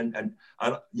 And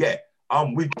yeah,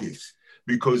 I'm with this,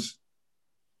 because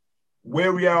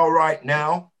where we are right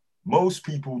now, most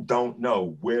people don't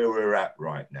know where we're at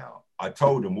right now. I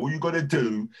told them, all you got to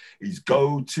do is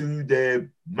go to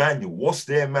their manual. What's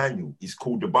their manual? It's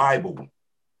called the Bible.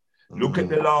 Look at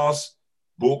the last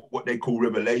book, what they call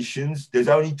Revelations. There's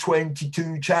only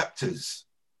 22 chapters,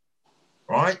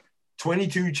 right?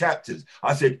 22 chapters.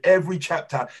 I said every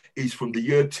chapter is from the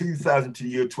year 2000 to the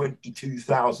year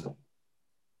 22,000.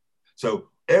 So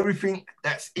everything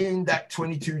that's in that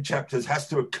 22 chapters has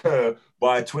to occur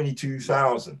by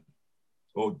 22,000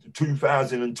 or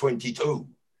 2022.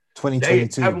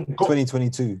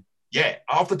 2022. Yeah,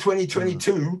 after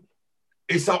 2022,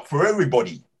 it's up for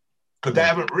everybody, because they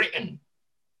haven't written.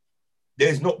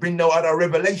 There's not been no other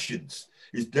revelations.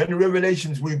 The only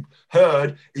revelations we've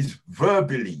heard is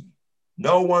verbally.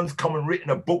 No one's come and written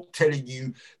a book telling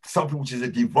you something which is a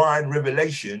divine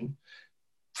revelation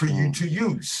for you to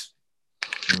use.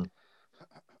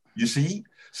 You see?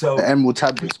 So the Emerald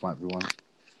Tablets might be one.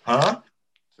 Huh?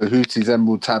 So Hootie's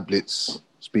Emerald Tablets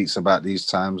speaks about these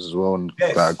times as well, and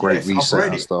about a great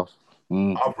reset and stuff.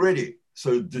 I've read it.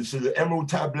 So the Emerald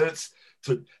Tablets,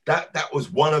 that was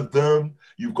one of them.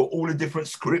 You've got all the different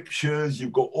scriptures.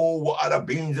 You've got all what other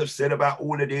beings have said about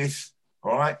all of this.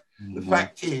 All right. The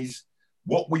fact is,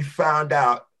 what we found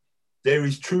out, there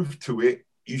is truth to it.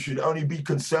 You should only be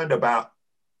concerned about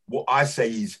what I say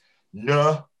is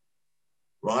N,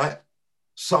 right?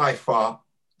 Cipher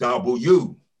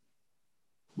W,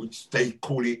 which they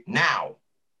call it now.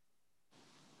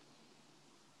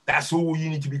 That's all you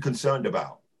need to be concerned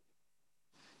about.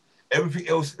 Everything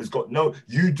else has got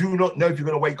you do not know if you're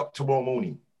going to wake up tomorrow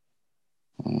morning.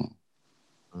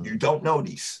 You don't know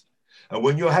this. And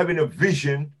when you're having a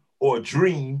vision or a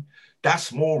dream,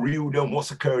 that's more real than what's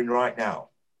occurring right now.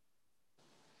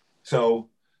 So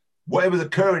whatever's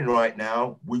occurring right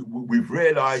now, we've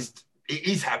realized it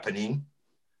is happening.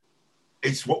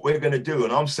 It's what we're going to do.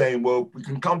 And I'm saying, well, we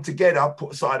can come together,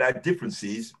 put aside our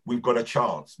differences, we've got a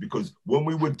chance. Because when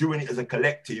we were doing it as a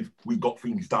collective, we got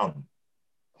things done.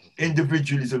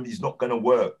 Individualism is not going to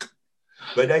work.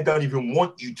 But they don't even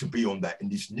want you to be on that. In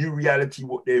this new reality,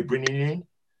 what they're bringing in,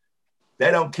 they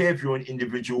don't care if you're an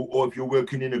individual or if you're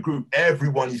working in a group.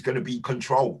 Everyone is going to be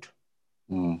controlled.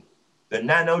 The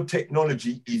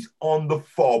nanotechnology is on the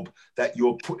fob that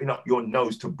you're putting up your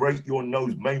nose to break your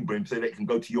nose membrane so that it can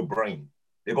go to your brain.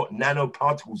 They've got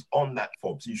nanoparticles on that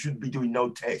fob. So you shouldn't be doing no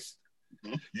test.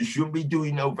 You shouldn't be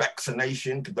doing no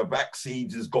vaccination, because the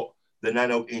vaccines has got the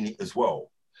nano in it as well.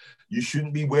 You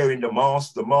shouldn't be wearing the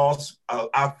mask. The mask,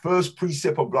 our first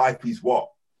precept of life is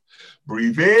what?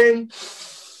 Breathe in,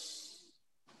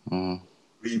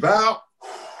 breathe out.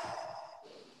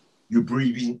 You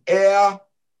breathe in air,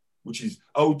 which is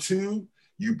O2.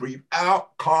 You breathe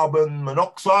out carbon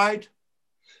monoxide.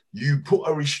 you put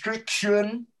a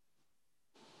restriction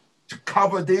to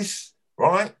cover this,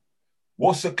 right?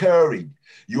 What's occurring?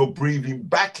 You're breathing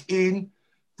back in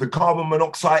the carbon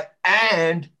monoxide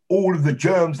and all of the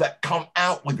germs that come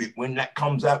out with it when that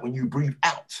comes out when you breathe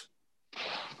out.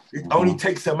 It only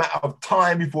takes a matter of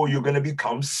time before you're going to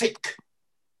become sick.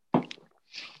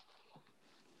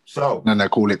 So, and they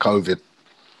call it COVID.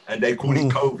 And they call it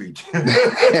COVID.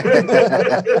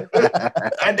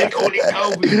 And they call it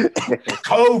COVID.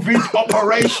 COVID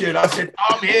operation. I said,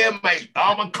 I'm here, mate.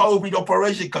 I'm a COVID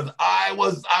operation because I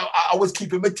was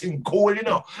keeping my thing cool, you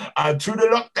know. And through the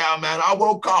lockdown, man, I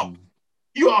woke up.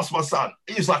 You ask my son,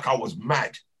 he was like I was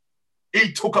mad.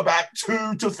 It took about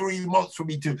 2 to 3 months for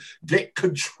me to get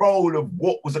control of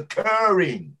what was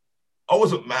occurring. I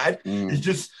wasn't mad. It's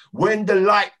just when the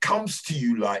light comes to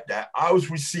you like that, I was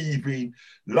receiving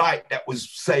light that was,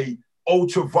 say,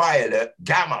 ultraviolet,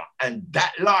 gamma. And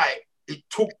that light, it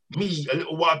took me a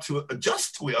little while to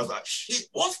adjust to it. I was like, shit,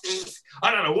 what's this?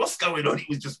 I don't know what's going on. It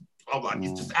was just, I'm like,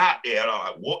 it's just out there. And I'm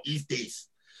like, what is this?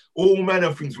 All manner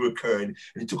of things were occurring.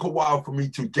 And it took a while for me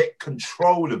to get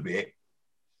control of it.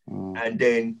 And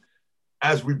then,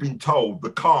 as we've been told,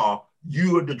 the car,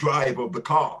 you are the driver of the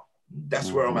car.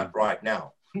 That's where I'm at right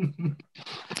now.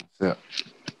 Yeah.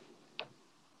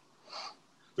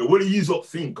 So what do you lot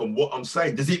think on what I'm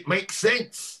saying? Does it make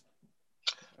sense?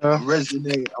 I'm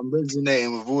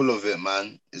resonating with all of it,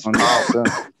 man. It's powerful.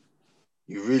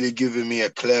 You're really giving me a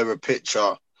clearer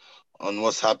picture on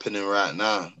what's happening right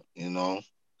now, you know.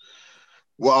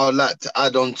 What I'd like to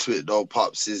add on to it though,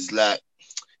 Pops, is like,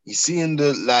 you see in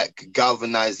the like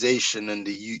galvanization and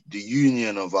the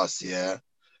union of us, yeah?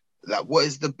 Like, what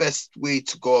is the best way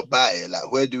to go about it?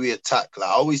 Like, where do we attack? Like,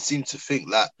 I always seem to think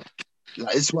like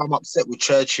it's why I'm upset with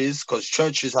churches, because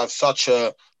churches have such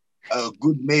a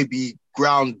good maybe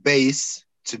ground base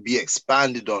to be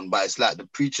expanded on, but it's like the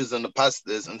preachers and the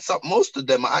pastors and most of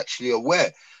them are actually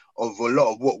aware of a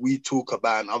lot of what we talk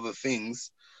about and other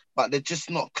things, but they're just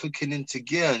not clicking into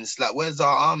gear. And it's like, where's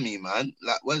our army, man?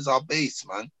 Like, where's our base,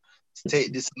 man? To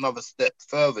take this another step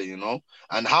further, you know?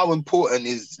 And how important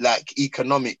is like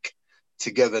economic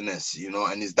togetherness, you know?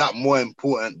 And is that more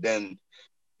important than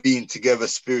being together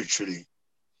spiritually?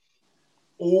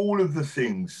 All of the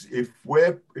things, if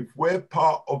we're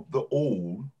part of the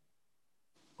all,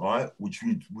 right, which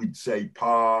we'd say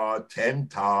Pa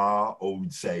Temta, or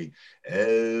we'd say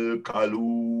El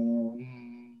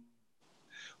Kalum.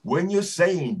 When you're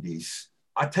saying this,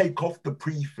 I take off the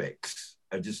prefix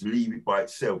and just leave it by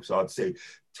itself. So I'd say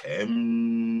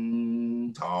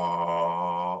Temta,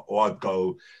 or I'd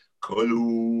go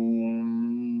Kalum.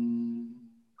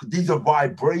 These are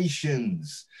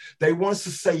vibrations. They want us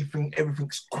to say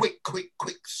everything's quick,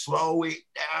 slow it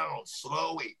down,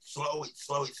 slow it, so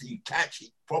you catch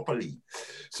it properly.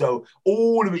 So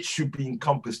all of it should be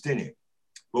encompassed in it.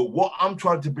 But what I'm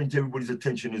trying to bring to everybody's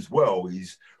attention as well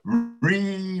is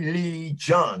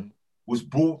religion was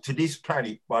brought to this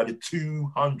planet by the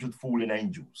 200 fallen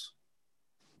angels.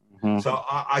 So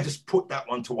I just put that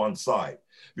one to one side,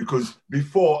 because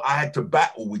before I had to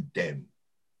battle with them.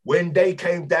 When they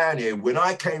came down here, when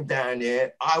I came down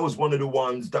here, I was one of the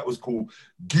ones that was called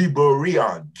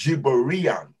Giborian,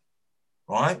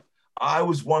 right? I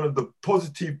was one of the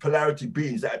positive polarity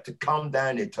beings that had to come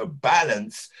down here to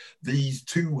balance these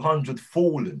 200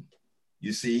 fallen,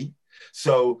 you see?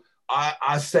 So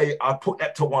I say I put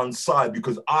that to one side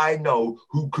because I know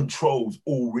who controls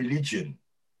all religion.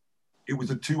 It was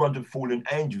the 200 fallen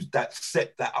angels that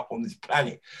set that up on this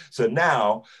planet. So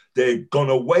now they've gone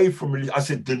away from religion. I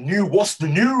said, what's the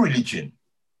new religion?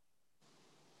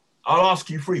 I'll ask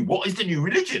you three. What is the new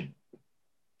religion?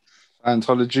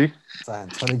 Scientology, I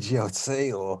would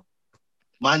say, or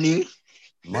money.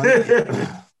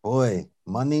 Boy,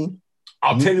 money.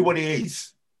 I'll tell you what it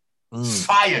is.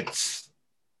 Science.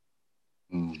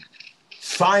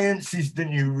 Science is the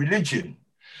new religion.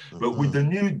 But with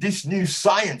this new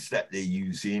science that they're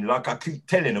using, like I keep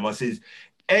telling them, I says,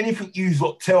 anything you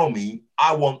lot tell me,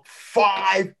 I want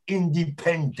 5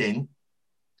 independent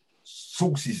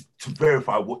sources to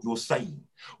verify what you're saying.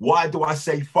 Why do I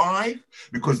say 5?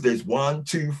 Because there's 1,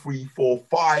 2, 3, 4,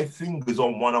 5 fingers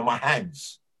on one of my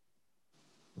hands.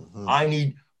 I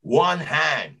need one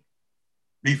hand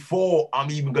before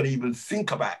I'm even going to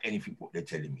think about anything what they're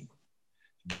telling me.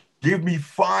 Give me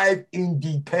 5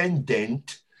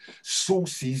 independent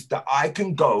sources that I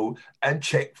can go and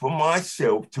check for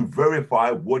myself to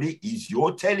verify what it is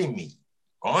you're telling me,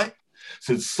 right?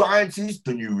 So science is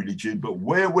the new religion, but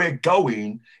where we're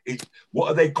going, what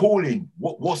are they calling?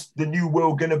 What's the new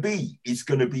world going to be? It's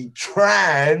going to be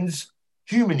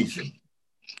transhumanism.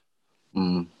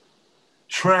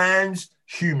 Transhumanism.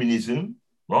 humanism,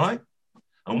 right?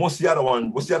 And what's the other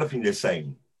one? What's the other thing they're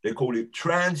saying? They call it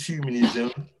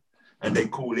transhumanism, and they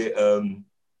call it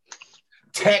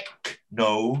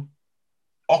technocracy.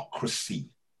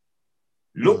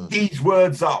 Look these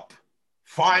words up.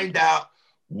 Find out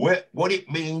what it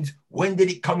means. When did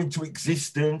it come into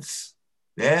existence?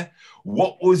 Yeah.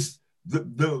 What was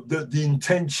the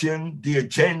intention, the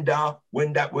agenda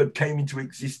when that word came into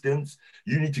existence?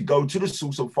 You need to go to the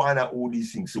source and find out all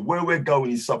these things. So where we're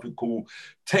going is something called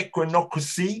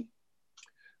technocracy,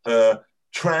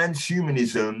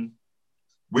 transhumanism,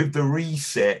 with the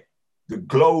reset, the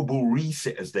global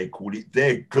reset, as they call it.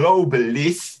 They're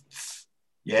globalists.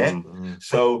 Yeah. Mm-hmm.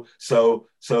 So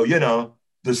you know,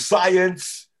 the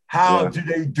science, how do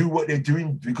they do what they're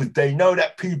doing? Because they know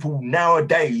that people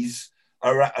nowadays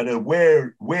are at an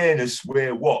awareness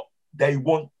where what? They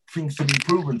want things to be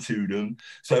proven to them.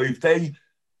 So if they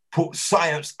put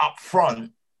science up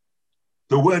front,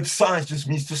 the word science just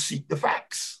means to seek the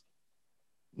facts.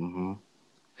 Mm-hmm.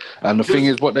 And the thing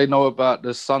is, what they know about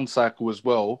the sun cycle as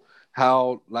well,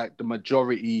 how like the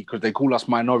majority, because they call us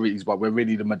minorities, but we're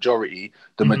really the majority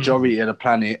of the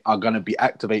planet are going to be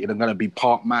activated and going to be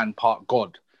part man, part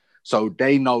God. So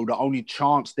they know the only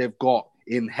chance they've got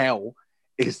in hell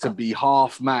is to be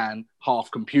half man,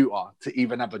 half computer to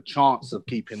even have a chance of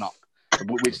keeping up,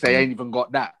 which they ain't even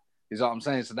got that. Is what I'm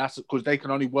saying? So that's because they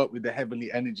can only work with the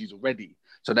heavenly energies already.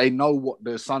 So they know what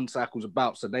the sun cycle's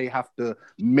about. So they have to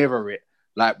mirror it.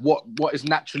 Like what is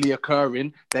naturally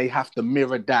occurring, they have to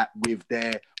mirror that with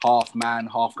their half man,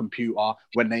 half computer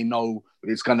when they know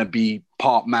it's going to be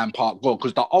part man, part God.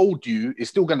 Because the old you is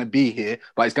still going to be here,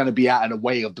 but it's going to be out of the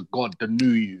way of the God, the new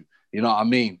you. You know what I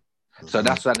mean? So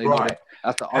that's why they know that.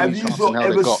 That's the only chance in hell they got.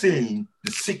 Have you ever seen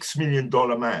the $6 Million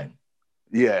Man?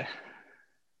 Yeah.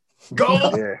 Go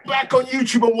back on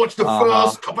YouTube and watch the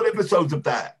first couple episodes of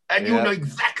that, and you'll know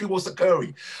exactly what's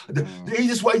occurring. The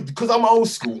easiest way, because I'm old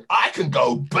school, I can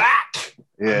go back.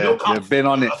 Yeah, they've been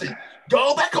on it.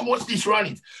 Go back and watch these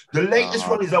runnings. The latest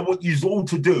runnings I want you all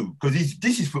to do, because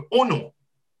this is for honor.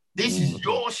 This is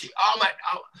your shit.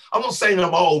 I'm not saying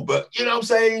I'm old, but you know what I'm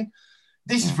saying?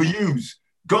 This is for yous.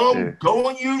 Go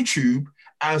on YouTube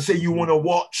and say you want to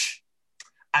watch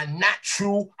a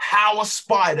natural how a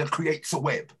spider creates a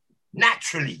web.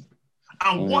 Naturally,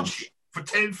 and watch it for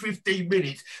 10, 15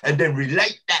 minutes and then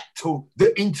relate that to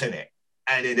the internet,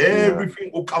 and then everything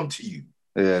will come to you.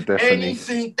 Yeah, definitely.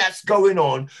 Anything that's going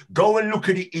on, go and look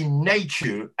at it in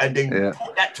nature and then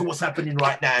put that to what's happening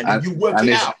right now, and then you work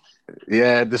it out.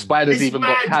 Yeah, the spider's even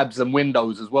got tabs and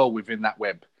windows as well within that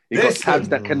web. You got tabs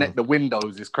that connect the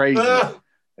windows. It's crazy.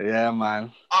 Yeah,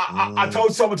 man. I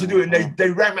told someone to do it, and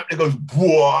they rang me up and they goes,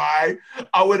 boy,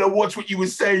 I would have watched what you were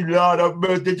saying, Lord of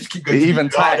mercy. They just keep going, even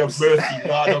Lord of mercy,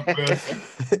 Lord of mercy.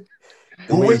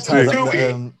 But when you do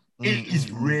it, it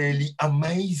is really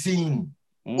amazing.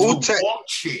 All tech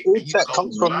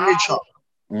comes from nature.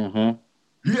 All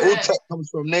tech comes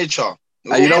from nature.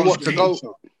 And you know what,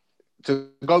 to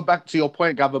go back to your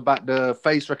point, Gav, about the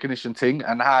face recognition thing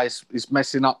and how it's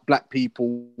messing up black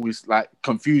people, it's like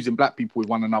confusing black people with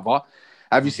one another.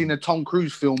 Have you seen the Tom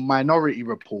Cruise film Minority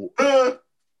Report? Yeah.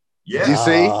 You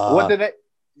see? What did it?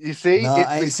 You see? No,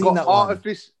 I ain't seen that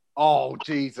artificial. Oh,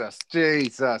 Jesus.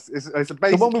 It's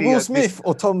basically the one with Will Smith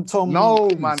or Tom? No,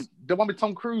 Cruise? Man. The one with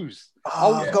Tom Cruise.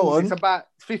 Go on. It's about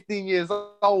 15 years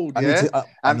old, I need to put it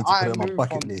on my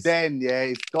bucket list. Then,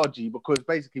 it's dodgy because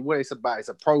basically what it's about is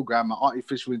a program, an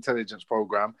artificial intelligence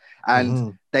program,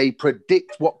 and they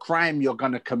predict what crime you're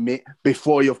going to commit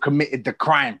before you've committed the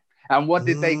crime. And what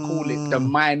did they call it? The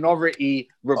Minority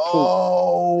Report.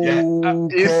 Oh,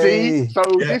 you see? So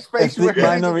this face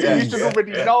recognition, you should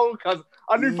already know, because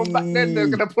I knew from back then they're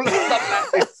going to pull us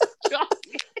up like this.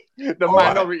 The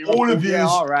Minority Report. All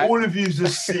of you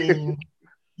have seen.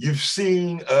 You've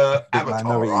seen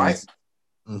Avatar, right?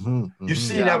 You've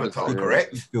seen Avatar,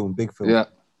 correct? Big film. Yeah.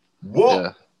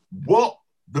 What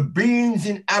the beings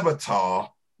in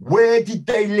Avatar? Where did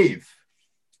they live?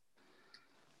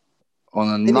 On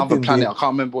another planet. I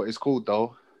can't remember what it's called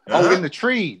though. Oh, in the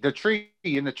tree.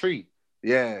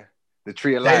 Yeah. The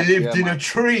tree of life. They lived in a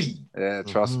tree. Yeah,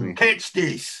 trust me. Catch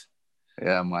this.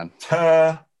 Yeah, man.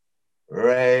 Tare.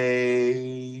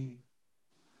 We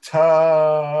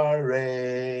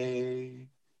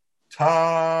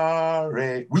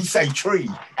say tree.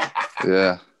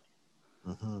 Yeah.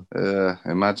 Yeah,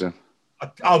 imagine.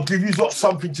 I'll give you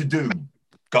something to do.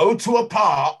 Go to a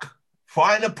park,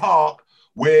 find a park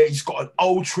where it's got an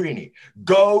old tree in it.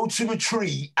 Go to the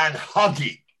tree and hug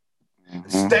it.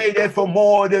 Stay there for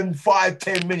more than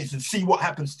 5-10 minutes and see what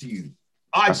happens to you.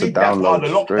 I did that while the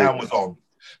lockdown was on.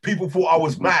 People thought I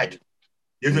was mad.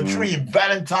 There's a tree in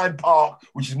Valentine Park,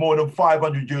 which is more than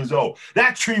 500 years old.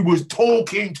 That tree was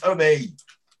talking to me.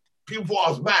 People thought I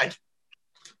was mad.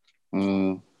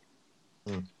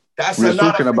 That's we were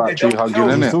another talking thing about they tree don't hugging, tell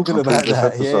you. We're innit? talking about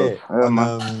that, episode. yeah.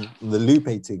 Man. On the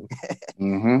lupating.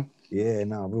 Yeah,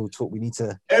 no, real talk. We need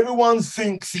to. Everyone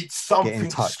thinks it's Get in something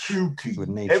touch spooky. with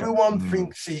nature. Everyone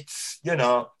thinks it's, you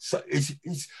know, so it's.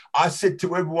 I said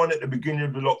to everyone at the beginning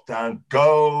of the lockdown,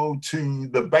 go to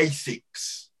the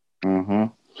basics.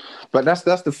 But that's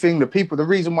the thing. The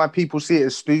reason why people see it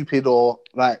as stupid or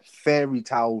like fairy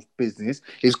tales business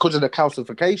is because of the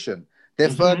calcification. Their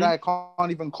third eye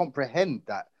can't even comprehend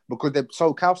that because they're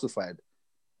so calcified.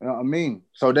 You know what I mean?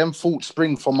 So them thoughts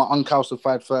spring from an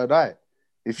uncalcified third eye.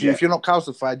 If you're not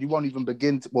calcified, you won't even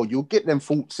begin to. Well, you'll get them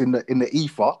thoughts in the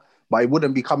ether, but it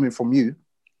wouldn't be coming from you. You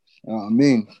know what I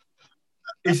mean?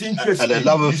 It's interesting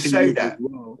you say that.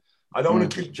 I don't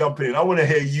want to keep jumping in. I want to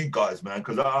hear you guys, man,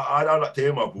 because I don't like to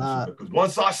hear my voice. Because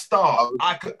once I start,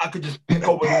 I could just pick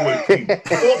over the word team.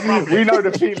 We know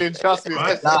the feeling, trust me.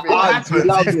 Right? What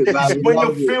happens is when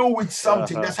you're filled with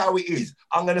something, that's how it is.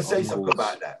 I'm going to say something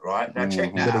about that, right? Now,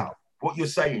 check that out. What you're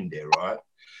saying there, right?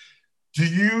 Do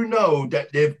you know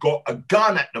that they've got a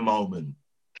gun at the moment?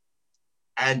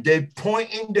 And they're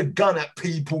pointing the gun at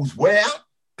people's where?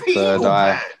 Penal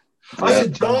gland. I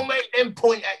said, don't make them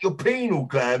point at your penal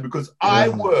gland because I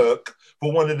work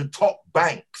for one of the top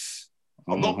banks.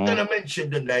 I'm not going to mention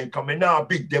the name coming now. I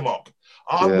big them up.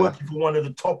 I'm working for one of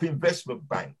the top investment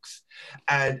banks.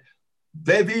 And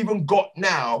they've even got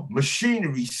now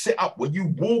machinery set up when you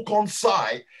walk on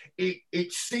site,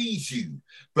 it sees you.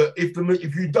 But if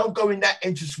you don't go in that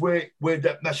entrance where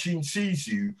that machine sees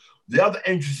you, the other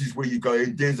entrance is where you go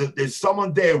in. There's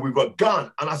someone there with a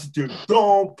gun. And I said to him,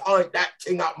 don't point that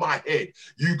thing at my head.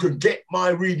 You can get my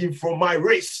reading from my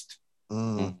wrist.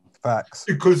 Facts.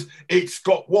 Because it's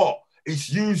got what? It's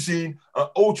using an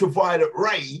ultraviolet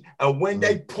ray. And when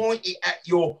they point it at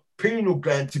your penile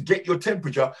gland to get your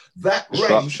temperature, that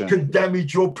ray can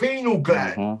damage your penile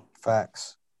gland.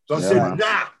 Facts. So I said,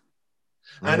 nah.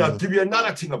 And I'll give you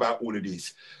another thing about all of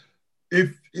this.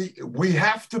 We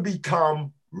have to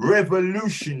become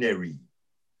revolutionary,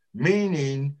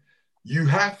 meaning you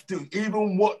have to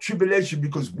even what tribulation,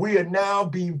 because we are now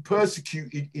being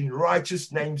persecuted in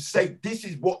righteous name's sake. This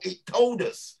is what it told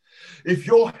us. If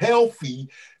you're healthy,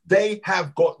 they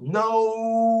have got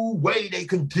no way they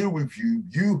can deal with you.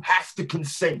 You have to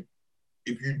consent.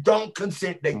 If you don't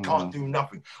consent, they can't do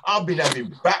nothing. I've been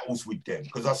having battles with them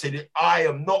because I said, I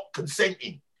am not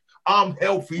consenting. I'm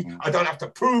healthy. I don't have to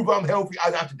prove I'm healthy.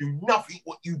 I don't have to do nothing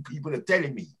what you people are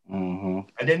telling me. And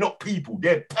they're not people,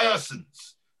 they're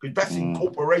persons, because that's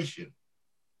incorporation.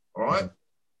 All right?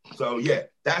 So, yeah,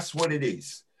 that's what it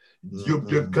is.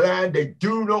 The gland, they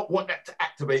do not want that to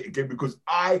activate again because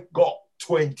I got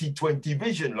 20/20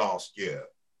 vision last year.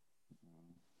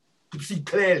 You can see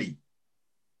clearly.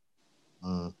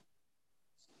 And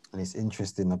it's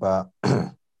interesting about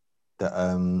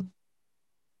that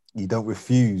you don't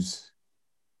refuse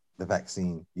the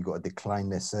vaccine. You got to decline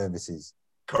their services.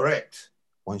 Correct.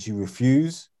 Once you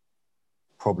refuse,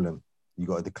 problem. You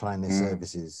got to decline their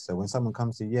services. So when someone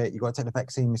comes to you, you got to take the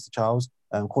vaccine, Mr. Charles.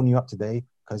 I'm calling you up today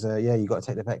because you got to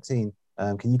take the vaccine.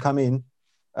 Can you come in?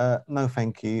 No,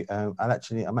 thank you. I'm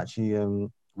actually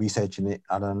researching it,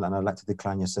 and I'd like to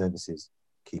decline your services.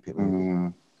 Keep it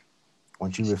moving.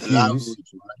 Once you refuse,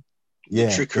 the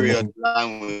trickery of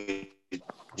language.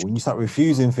 When you start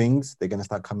refusing things, they're gonna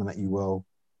start coming at you. Well,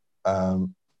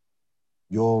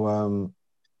 you're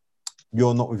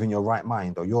not within your right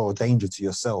mind, or you're a danger to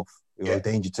yourself. You're a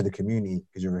danger to the community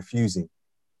because you're refusing.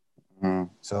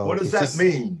 So what does that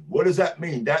mean? What does that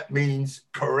mean? That means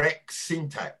correct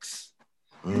syntax.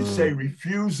 You say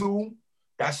refusal,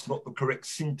 that's not the correct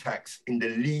syntax in the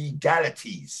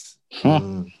legalities.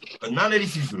 And none of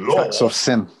this is law. Acts of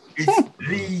sin. It's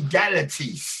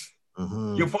legalities.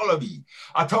 You follow me?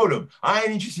 I told them, I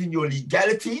ain't interested in your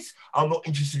legalities. I'm not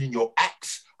interested in your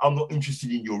acts. I'm not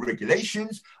interested in your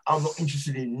regulations. I'm not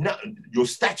interested in your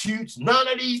statutes. None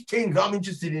of these things. I'm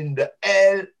interested in the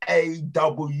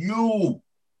LAW.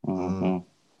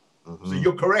 So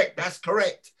you're correct. That's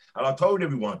correct. And I told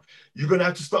everyone, you're going to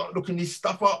have to start looking this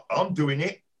stuff up. I'm doing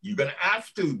it. You're going to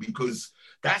have to, because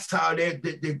that's how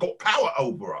they've got power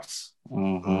over us.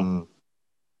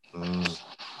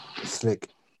 Slick.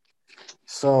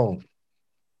 So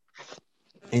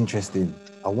interesting.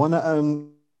 I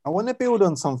wanna build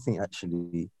on something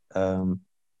actually. I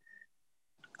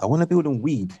wanna build on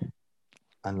weed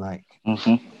and like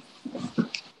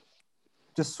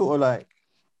just sort of like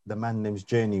the man's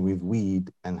journey with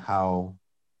weed and how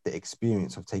the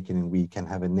experience of taking in weed can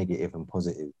have a negative and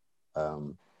positive.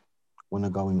 want to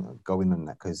go in on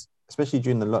that, because especially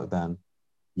during the lockdown,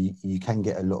 you can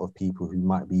get a lot of people who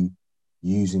might be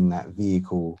using that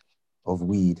vehicle of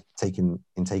weed,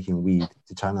 taking weed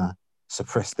to try to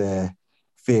suppress their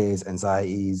fears,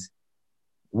 anxieties.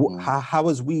 How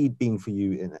has weed been for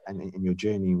you in your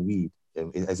journey in weed?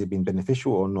 Has it been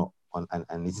beneficial or not?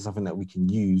 And is it something that we can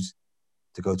use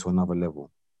to go to another level?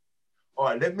 All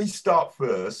right, let me start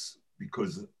first,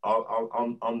 because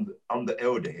I'm the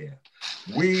elder here.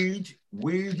 Weed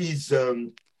is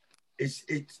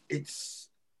it's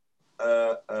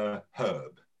a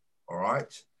herb. All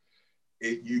right,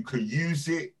 you could use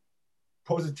it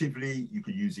positively, you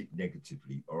could use it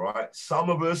negatively. All right, some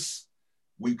of us,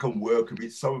 we can work with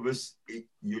it. Some of us,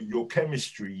 your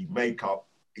chemistry makeup,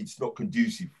 it's not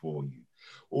conducive for you.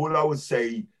 All I would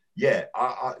say, yeah,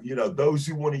 I those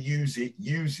who want to use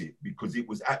it, because it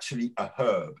was actually a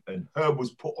herb, and herb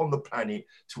was put on the planet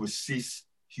to assist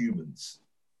humans.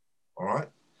 All right,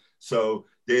 so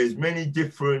there's many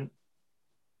different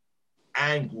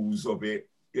angles of it.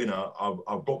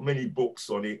 I've got many books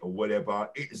on it or whatever.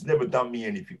 It has never done me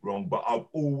anything wrong, but I've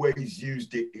always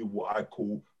used it in what I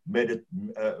call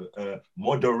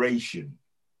moderation,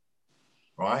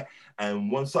 right? And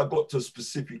once I got to a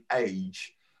specific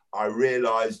age, I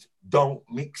realized don't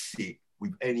mix it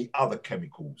with any other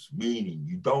chemicals, meaning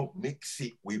you don't mix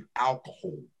it with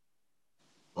alcohol,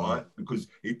 right? Because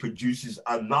it produces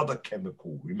another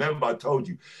chemical. Remember, I told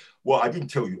you, well, I didn't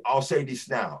tell you, I'll say this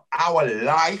now. Our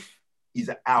life is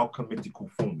an alchemical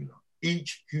formula.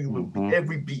 Each human,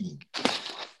 every being,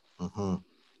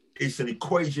 it's an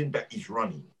equation that is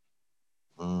running.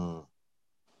 All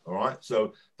right,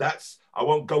 so I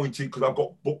won't go into it because I've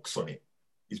got books on it.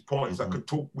 It's points.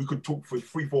 We could talk for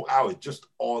 3-4 hours just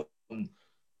on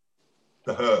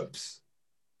the herbs.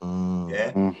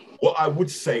 Yeah. What I would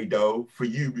say though, for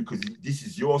you, because this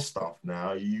is your stuff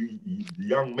now, you the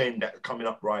young men that are coming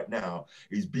up right now,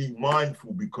 is be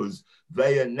mindful, because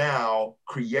they are now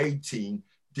creating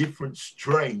different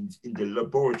strains in the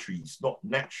laboratories, not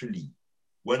naturally.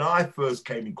 When I first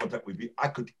came in contact with it, I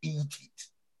could eat it.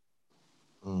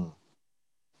 The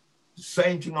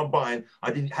same thing I'm buying,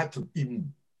 I didn't have to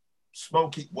even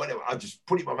smoke it, whatever. I just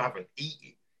put it in my mouth and eat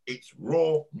it. It's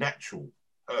raw, natural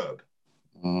herb.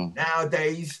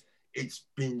 Nowadays, it's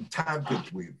been tampered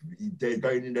with. They're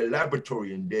going in the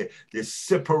laboratory and they're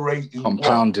separating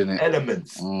compounding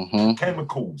elements,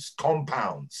 chemicals,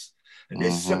 compounds. And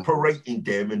they're separating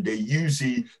them, and they're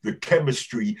using the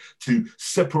chemistry to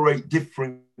separate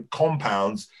different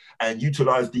compounds and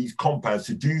utilize these compounds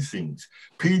to do things.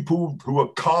 People who are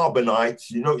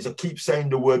carbonites, I keep saying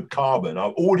the word carbon.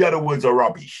 All the other words are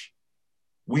rubbish.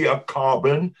 We are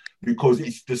carbon because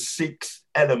it's the 6th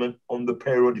element on the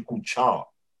periodical chart.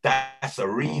 That's a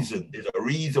reason. There's a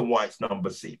reason why it's number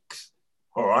 6.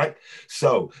 All right?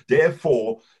 So,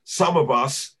 therefore, some of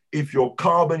us, if your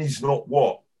carbon is not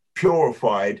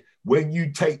purified, when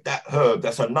you take that herb,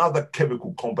 that's another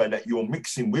chemical compound that you're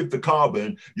mixing with the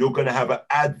carbon, you're going to have an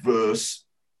adverse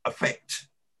effect.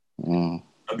 And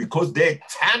because they're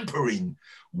tampering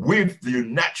with the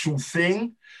natural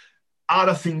thing,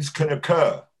 other things can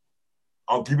occur.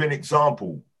 I'll give you an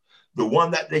example. The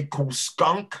one that they call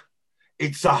skunk,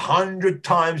 it's 100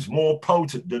 times more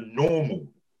potent than normal.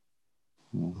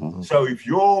 So if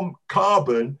your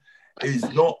carbon is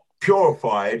not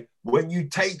purified, when you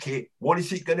take it, what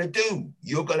is it going to do?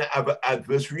 You're going to have an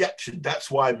adverse reaction. That's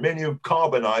why many of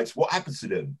carbonites, what happens to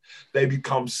them? They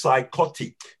become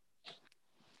psychotic.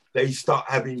 They start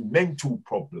having mental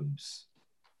problems.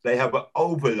 They have an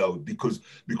overload because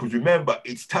remember,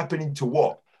 it's tapping into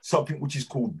what? Something which is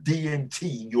called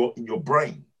DMT in your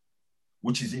brain,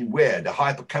 which is in where? The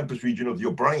hippocampus region of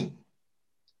your brain.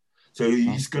 So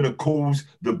it's going to cause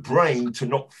the brain to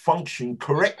not function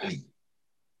correctly.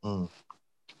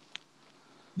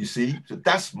 You see? So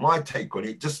that's my take on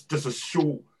it. Just a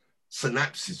short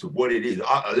synopsis of what it is.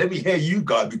 Let me hear you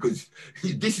guys, because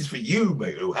this is for you,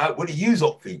 mate. What do you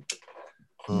think?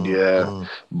 Yeah,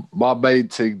 my main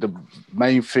thing, the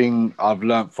main thing I've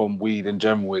learned from weed in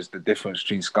general is the difference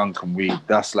between skunk and weed.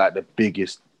 That's like the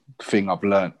biggest thing I've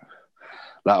learned.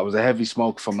 Like, I was a heavy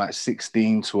smoker from like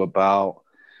 16 to about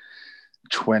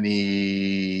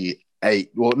 28.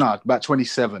 Well, no, about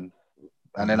 27,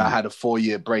 and then I had a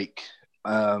 4-year break.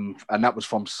 And that was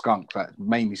from skunk, like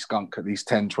mainly skunk, at least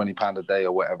 10-20 pound a day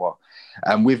or whatever.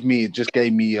 And with me, it just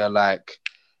gave me it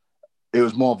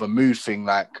was more of a mood thing.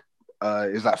 Like,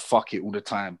 it's like fuck it all the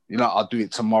time, I'll do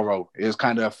it tomorrow. It was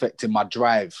kind of affecting my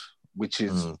drive which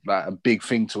is like a big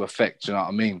thing to affect. You know what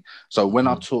I mean? So when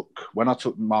I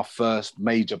took my first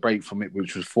major break from it,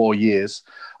 which was 4 years,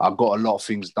 I got a lot of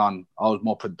things done. I was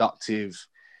more productive,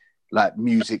 like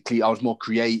musically. I was more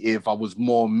creative. I was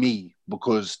more me,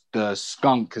 because the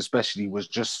skunk especially was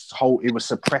just it was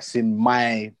suppressing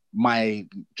my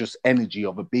just energy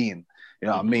of a being. You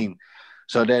know what I mean?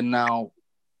 So then now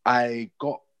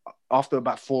after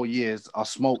about 4 years, I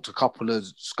smoked a couple of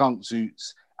skunk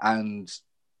zoots, and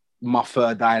my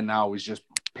third eye now is just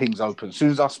pings open. As soon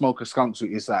as I smoke a skunk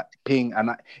zoot, it's like ping. And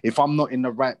if I'm not in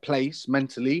the right place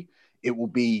mentally, it will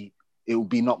be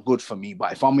not good for me.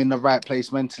 But if I'm in the right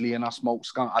place mentally and I smoke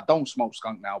skunk, I don't smoke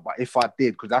skunk now. But if I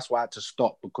did, because that's why I had to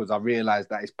stop, because I realized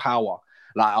that it's power.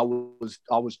 Like I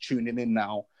was tuning in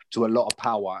now to a lot of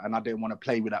power, and I didn't want to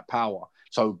play with that power.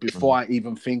 So before I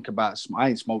even think about, I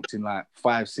ain't smoked in like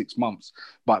 5-6 months,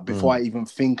 but before I even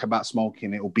think about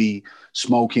smoking, it'll be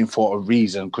smoking for a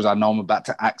reason, because I know I'm about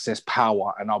to access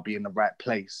power and I'll be in the right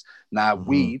place. Now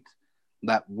weed,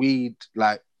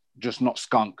 like just not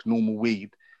skunk, normal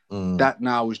weed, that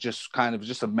now is just kind of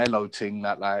just a mellow thing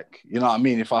that, like, you know what I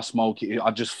mean? If I smoke it,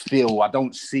 I just feel, I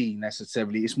don't see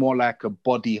necessarily. It's more like a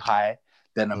body high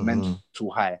than a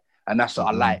mental high. And that's what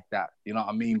I like that, you know what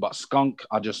I mean? But skunk,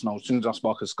 I just know as soon as I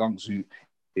spark a skunk suit,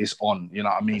 it's on, you know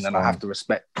what I mean? And I have to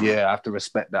respect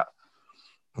that.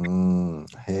 I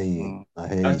hear you.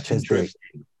 That's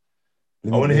interesting. I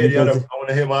I want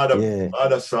to hear my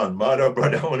other son, my other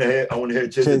brother. I want to hear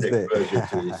Chesdek version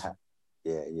to this.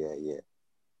 Yeah.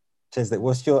 Chesdek,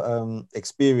 what's your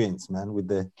experience, man, with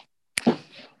the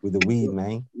weed,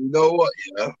 man? You know what?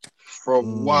 Yeah,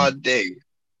 from one day,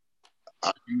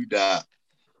 I knew that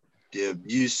the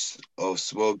abuse of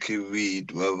smoking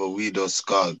weed, whether weed or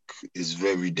skunk, is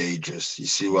very dangerous. You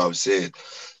see what I'm saying?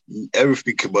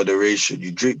 Everything in moderation.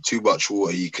 You drink too much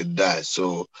water, you can die.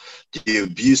 So the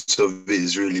abuse of it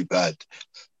is really bad.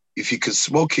 If you can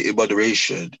smoke it in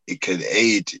moderation, it can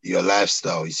aid your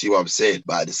lifestyle. You see what I'm saying?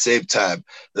 But at the same time,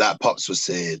 like Pops was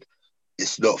saying,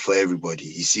 it's not for everybody.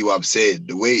 You see what I'm saying?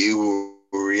 The way it will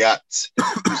react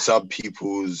to some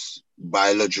people's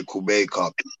biological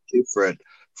makeup is different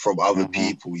from other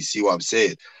people. You see what I'm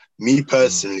saying? Me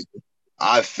personally,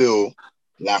 I feel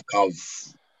like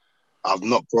I've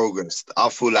not progressed. I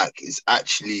feel like it's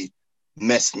actually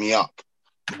messed me up.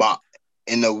 But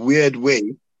in a weird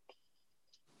way,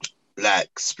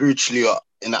 like spiritually or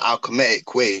in an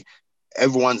alchemic way,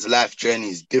 everyone's life journey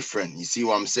is different. You see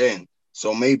what I'm saying?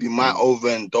 So maybe my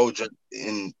overindulgence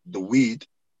in the weed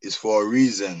is for a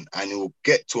reason, and it will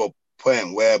get to a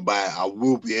point whereby I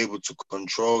will be able to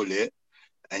control it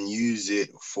and use it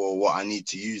for what I need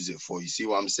to use it for. You see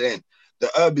what I'm saying? The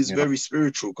herb is very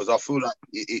spiritual, because I feel like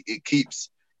it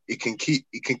can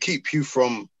keep you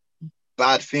from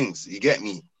bad things. You get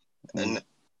me? And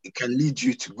it can lead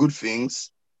you to good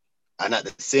things, and at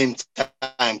the same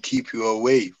time keep you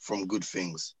away from good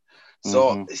things.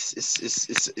 So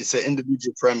it's an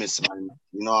individual premise, man.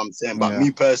 You know what I'm saying? But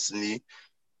me personally,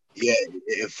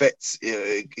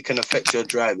 it can affect your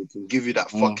drive. It can give you that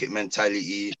fuck it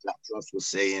mentality, like Josh was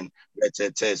saying.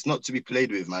 It's not to be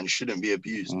played with, man. It shouldn't be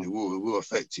abused. It will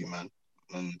affect you, man.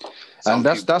 And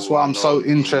that's why I'm so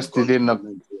interested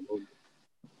in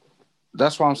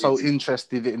that's why I'm so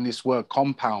interested in this word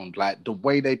compound, like the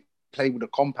way they play with the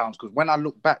compounds. Because when I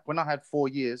look back, when I had 4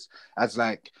 years, as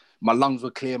like my lungs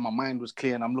were clear, my mind was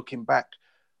clear, and I'm looking back,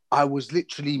 I was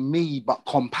literally me, but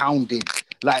compounded.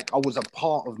 Like I was a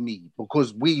part of me,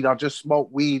 because weed, I just smoke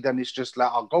weed, and it's just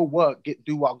like I'll go work,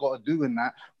 do what I got to do in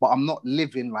that, but I'm not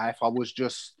living life. I was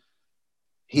just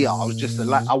here. I was just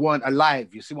alive. I weren't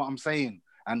alive. You see what I'm saying?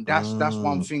 And that's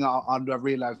one thing I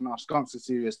realized now. Skunk's a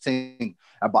serious thing.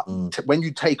 But when you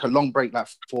take a long break, like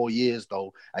 4 years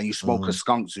though, and you smoke a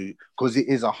skunk suit, because it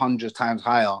is 100 times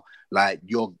higher. Like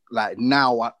you're like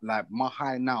now, like my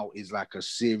high now is like a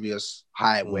serious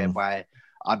high, whereby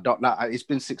I don't like. It's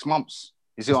been 6 months.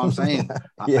 You see what I'm saying?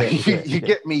 You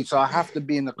get me? So I have to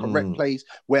be in the correct place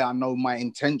where I know my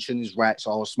intention is right.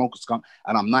 So I'll smoke a skunk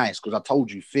and I'm nice, because I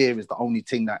told you, fear is the only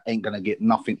thing that ain't gonna get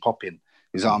nothing popping.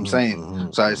 Is what I'm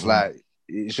saying? So it's like,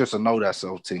 it's just a know that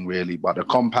self thing, really. But the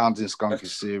compounds in skunk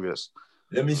is serious.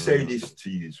 Let me say this to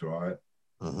you, right?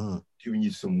 Giving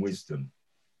you some wisdom.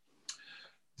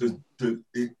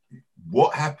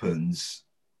 What happens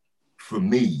for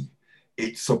me,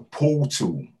 it's a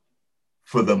portal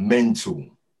for the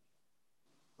mental.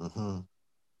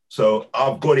 So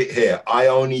I've got it here. I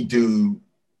only do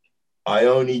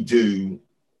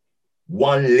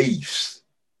 1 leaf.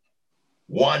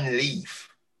 1 leaf.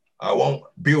 I won't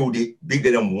build it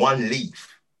bigger than 1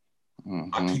 leaf.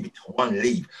 I keep it to one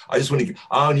leaf. I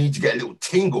need to get a little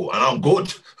tingle and I'm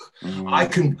good. I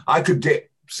could get,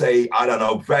 say, I don't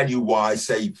know, value-wise,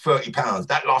 say £30.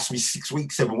 That lasts me 6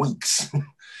 weeks, 7 weeks.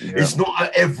 It's not an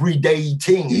everyday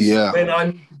thing. It's when I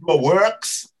need to do a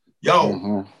works,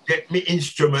 get me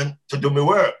instrument to do my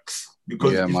works.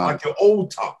 Because it's like an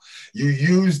altar. You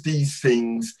use these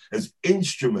things as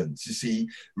instruments. You see,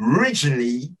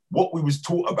 originally, what we was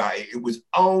taught about it was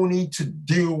only to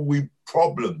deal with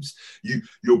problems.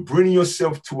 You're bringing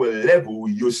yourself to a level.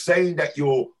 You're saying that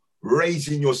you're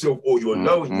raising yourself or you're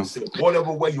lowering yourself,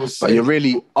 whatever way you're saying. But you're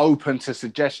really open to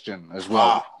suggestion as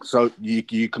well. So you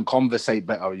can conversate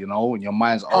better, you know, and your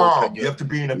mind's open. You have to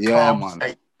be in a calm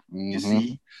state. You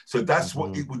see, so that's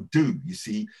what it would do. You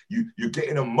see, you're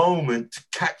getting a moment to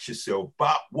catch yourself,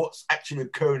 but what's actually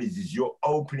occurring is you're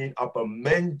opening up a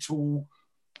mental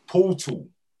portal.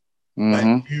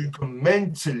 Like you can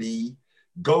mentally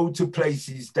go to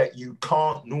places that you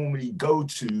can't normally go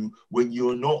to when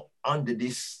you're not under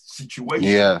this situation.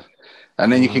 Yeah, and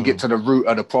then you can get to the root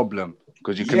of the problem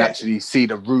because you can actually see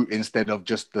the root instead of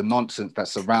just the nonsense that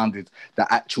surrounded the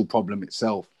actual problem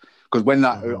itself. Because when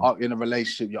in a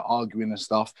relationship, you're arguing and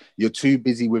stuff, you're too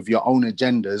busy with your own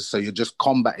agendas, so you're just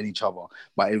combating each other.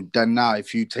 But then now,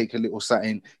 if you take a little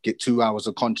setting, get 2 hours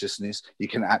of consciousness, you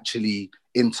can actually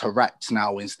interact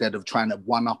now instead of trying to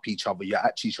one-up each other. You're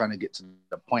actually trying to get to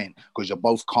the point because you're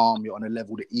both calm, you're on a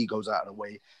level, the ego's out of the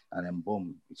way, and then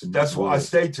boom. So that's what I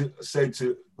say to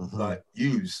like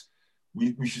use.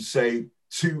 We should say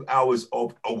 2 hours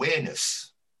of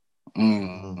awareness.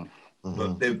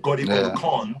 But they've got it on the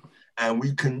con. And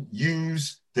we can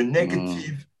use the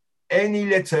negative, any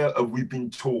letter of we've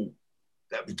been taught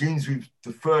that begins with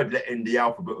the third letter in the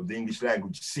alphabet of the English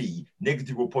language, C,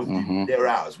 negative or positive, they're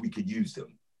ours, we could use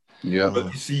them. Yeah.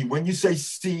 But you see, when you say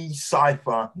C,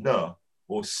 cipher, N,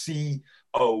 or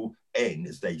C-O-N,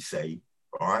 as they say,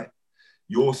 all right,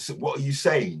 what are you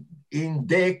saying? In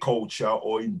their culture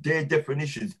or in their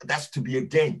definitions, that's to be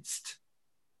against.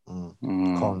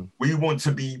 We want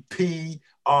to be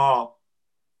P-R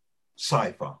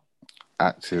cipher.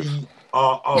 Active.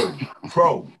 P-R-O.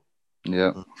 Pro.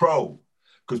 Yeah. Pro.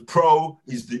 Because pro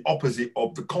is the opposite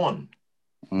of the con.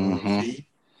 See?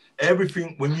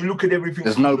 Everything, when you look at everything,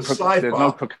 there's no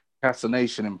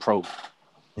procrastination in pro.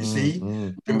 You see?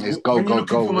 It's go, when go, you're looking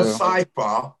go. From a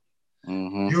cipher,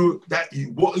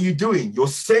 what are you doing? You're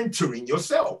centering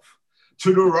yourself.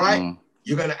 To the right,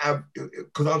 you're going to have,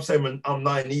 because I'm saying I'm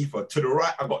 9 ether. To the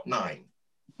right, I've got 9.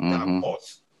 That I'm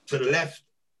pos. To the left,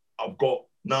 I've got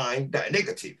 9 that are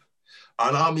negative.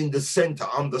 And I'm in the center.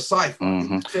 I'm the cipher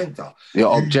in the center.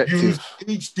 Your objective. Use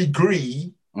each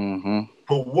degree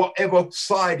for whatever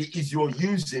side it is you're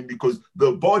using, because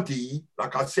the body,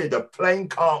 like I said, a plane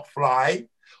can't fly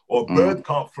or a bird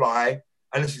can't fly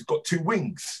unless it's got 2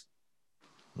 wings.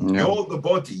 You're the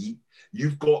body,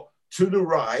 you've got to the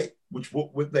right, which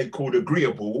what they call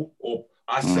agreeable, or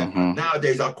I said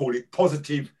nowadays I call it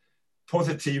positive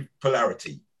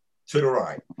polarity. To the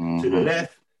right, to the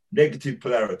left, negative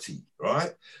polarity,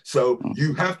 right? So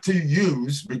you have to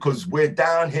use, because we're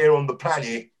down here on the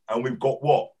planet and we've got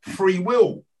what? Free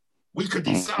will. We could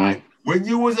decide. When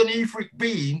you was an etheric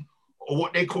being, or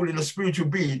what they call in a spiritual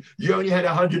being, you only had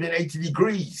 180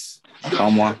 degrees.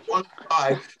 Come on. One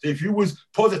side. So if you was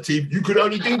positive, you could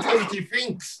only do positive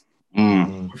things.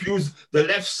 If you was the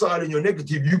left side and you're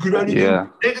negative, you could only do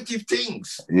negative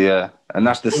things. Yeah, and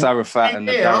that's the Sarafat and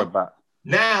the Darabat.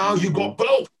 Now you got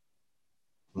both.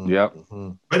 Yep.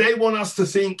 But they want us to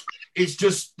think it's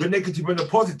just the negative and the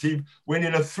positive, when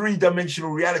in a 3-dimensional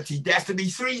reality, there has to be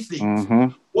 3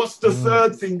 things. What's the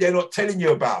third thing they're not telling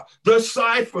you about? The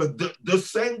cipher, the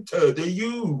center, the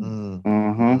you.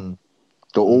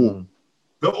 The all.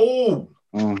 The all.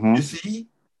 You see?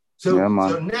 So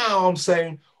now I'm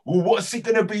saying, well, what's it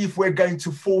going to be if we're going to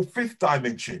 4th, 5th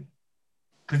dimension?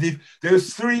 Because if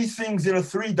there's 3 things in a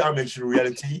 3-dimensional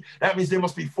reality, that means there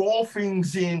must be 4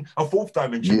 things in a 4th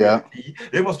dimensional reality.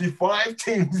 There must be 5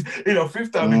 things in a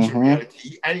 5th dimensional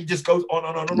reality, and it just goes on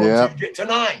until you get to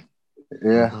 9.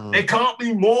 Yeah. There can't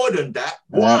be more than that.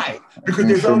 Why? Because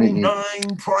there's only 9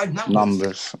 prime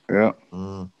numbers. Yeah.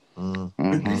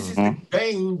 But this is the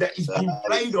game that is being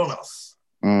played on us.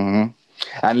 And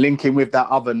linking with that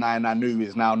other 9 I knew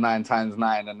is now 9 times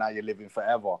 9, and now you're living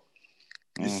forever.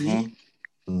 You see?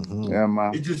 Yeah,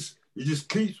 man. It just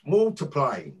keeps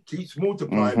multiplying. But if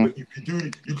you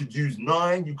could use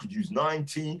 9, you could use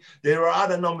 19. There are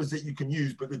other numbers that you can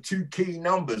use, but the 2 key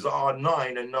numbers are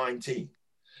 9 and 19.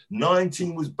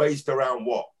 19 was based around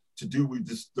what? To do with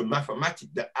the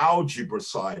mathematics, the algebra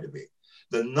side of it.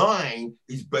 The 9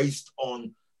 is based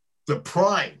on the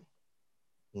prime.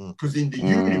 Because in the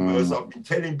universe, I've been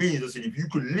telling beings, I said, if you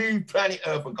could leave planet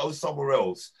Earth and go somewhere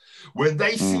else, when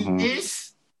they see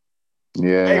this,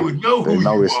 they would know who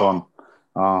you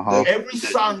are. Every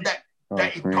sun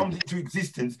that it comes into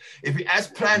existence, if it has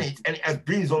planets and it has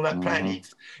beings on that planet,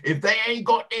 if they ain't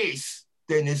got this,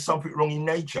 then there's something wrong in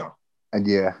nature. And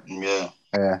Yeah.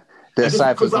 Their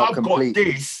because not I've complete. got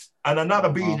this and another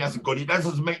being hasn't got it, that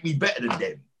doesn't make me better than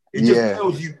them. It just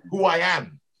tells you who I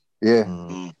am.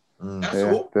 Yeah. That's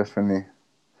all. Definitely.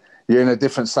 You're in a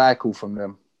different cycle from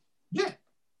them. Yeah.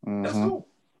 That's all.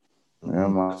 Yeah,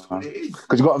 man. That's what it is.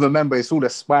 Because you've got to remember, it's all a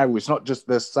spiral. It's not just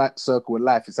the circle of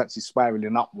life. It's actually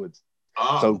spiraling upwards.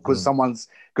 So because someone's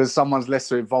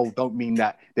lesser evolved, don't mean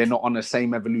that they're not on the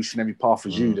same evolutionary path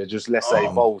as you. They're just lesser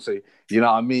evolved. So you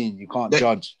know what I mean? You can't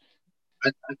judge.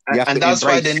 You have to that's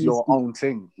why embrace your own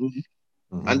thing.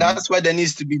 And that's why there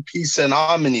needs to be peace and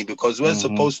harmony, because we're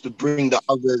supposed to bring the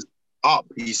others up.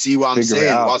 You see what I'm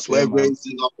saying? Whilst we're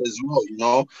raising up as well, you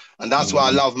know. And that's why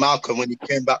I love Malcolm when he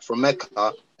came back from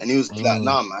Mecca and he was like,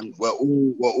 "Nah, man, we're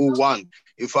all one.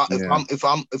 If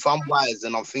I'm wise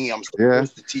and I'm thinking I'm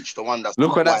supposed to teach the one that's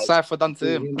look what that wise, cipher done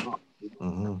to him.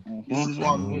 This is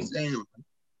what I'm saying,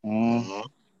 man.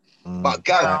 But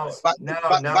guys, back to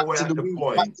the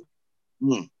point.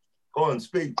 Go on,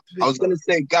 speak. I was going to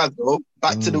say, Gav, though,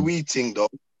 back to the weed thing, though,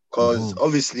 because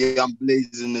obviously I'm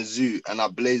blazing the zoo and I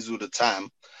blaze all the time.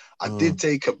 I did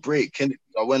take a break.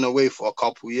 I went away for a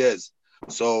couple of years.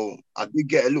 So I did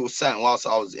get a little something whilst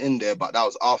I was in there, but that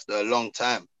was after a long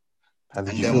time. And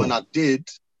then when I did,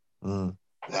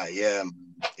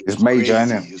 it's major,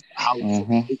 isn't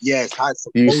it? Yes,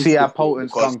 you see how potent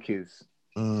skunk is.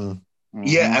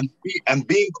 Yeah, and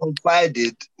being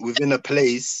confided within a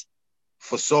place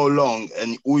for so long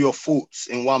and all your thoughts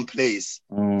in one place,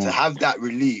 to have that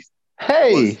relief.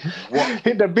 Hey,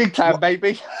 hit the big time,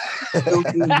 baby. is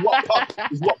what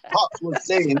Pops was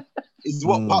saying. Is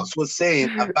what Pops was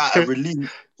saying about a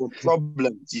relief for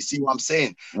problems. You see what I'm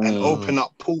saying? And open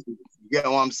up portals. You get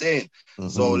what I'm saying?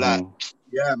 So like,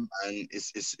 yeah, man,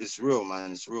 it's real,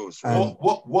 man. It's real. It's real.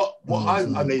 What I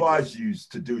advise you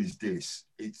to do is this.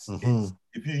 It's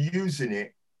if you're using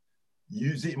it,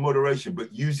 use it in moderation,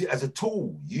 but use it as a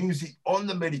tool. Use it on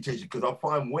the meditation, because I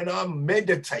find when I'm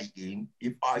meditating,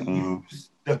 if I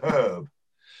use the herb,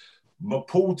 my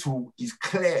portal is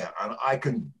clear and I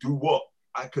can do what?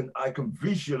 I can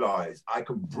visualize. I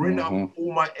can bring up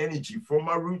all my energy from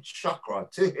my root chakra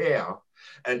to here,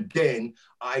 and then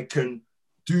I can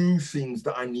do things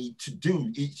that I need to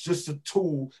do. It's just a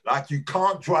tool. Like you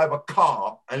can't drive a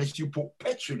car unless you put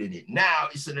petrol in it. Now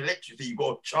it's an electric thing. You've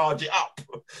got to charge it up.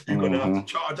 You're going to have to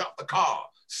charge up the car.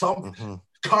 Some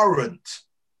current.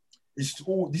 This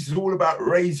is all about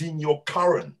raising your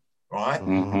current, right?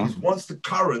 Because once the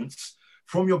currents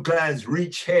from your glands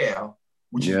reach here,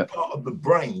 which is part of the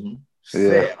brain,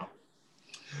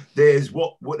 there's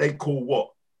what they call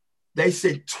what? They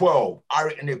said 12. I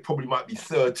reckon there probably might be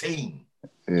 13.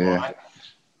 Right?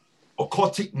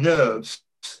 Aquatic nerves,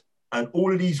 and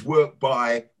all of these work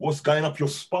by what's going up your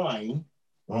spine,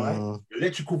 right?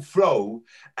 Electrical flow,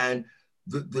 and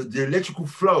the electrical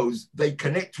flows, they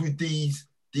connect with these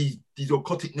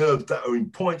aquatic nerves that are in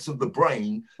points of the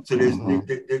brain. So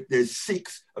there's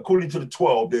 6, according to the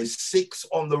 12, there's 6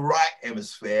 on the right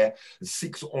hemisphere,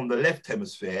 6 on the left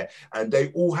hemisphere, and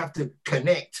they all have to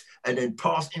connect and then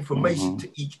pass information to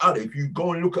each other. If you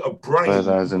go and look at a brain,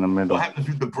 what happens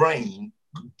with the brain,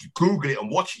 Google it and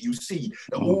watch it, you see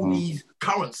that all these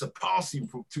currents are passing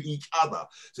to each other.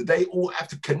 So they all have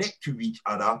to connect to each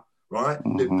other, right?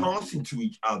 They're passing to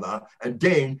each other, and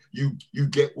then you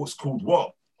get what's called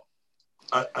what?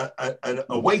 An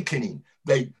awakening.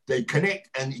 They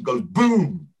connect and it goes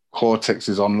boom. Cortex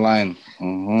is online.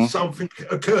 Something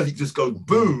occurs, it just goes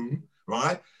boom,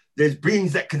 right? There's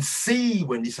beings that can see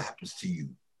when this happens to you.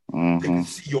 They can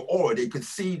see your aura. They can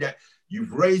see that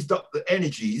you've raised up the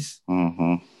energies,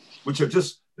 which are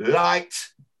just light.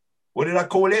 What did I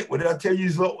call it? What did I tell you?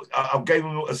 I gave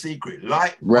them a secret.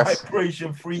 Light,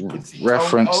 vibration, frequency,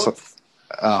 reference.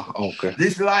 Okay.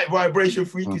 This light, vibration,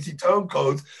 frequency, tone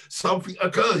codes, something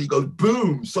occurs. It goes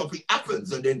boom, something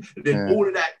happens. And then all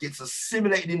of that gets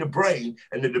assimilated in the brain.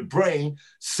 And then the brain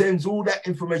sends all that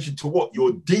information to what?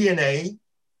 Your DNA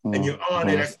and your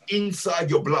RNA that's inside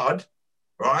your blood,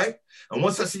 right? And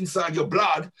once that's inside your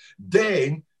blood,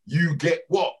 then you get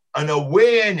what? An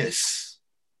awareness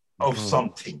of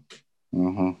something.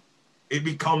 It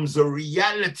becomes a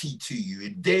reality to you.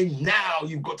 And then now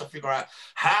you've got to figure out,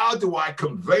 how do I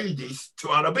convey this to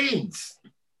other beings?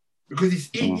 Because it's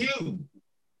in you.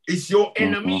 It's your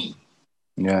enemy.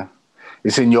 Yeah.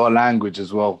 It's in your language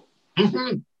as well.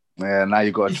 Yeah, now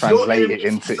you've got to If your translate enemy it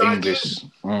is into inside English. you,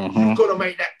 you've got to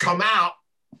make that come out,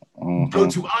 go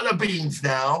to other beings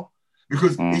now,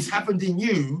 because it's happened in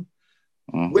you.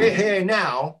 We're here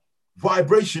now,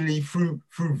 vibrationally through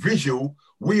visual.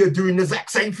 We are doing the exact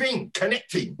same thing,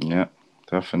 connecting. Yeah,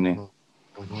 definitely.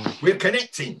 We're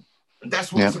connecting, and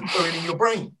that's what's occurring in your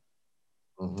brain.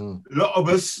 A lot of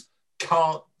us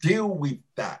can't deal with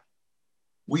that.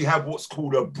 We have what's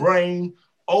called a brain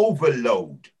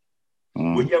overload.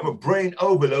 When you have a brain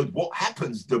overload, what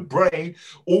happens? The brain,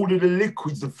 all of the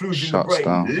liquids, the fluids in the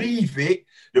brain, leave it,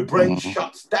 the brain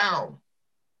shuts down.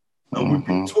 And we've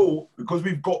been taught, because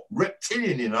we've got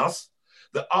reptilian in us,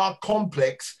 that our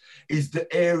complex is the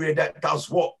area that does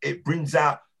what? It brings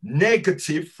out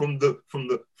negative from the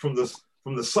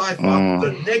cipher.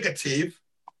 The negative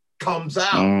comes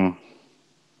out.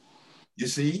 You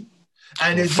see?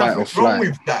 And there's nothing wrong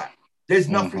with that. There's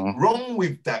nothing wrong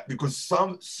with that, because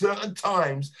some certain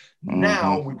times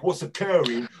now, with what's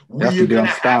occurring, we are going to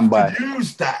have to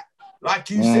use that. Like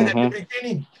you said at the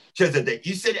beginning, Chesedek,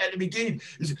 you said it at the beginning.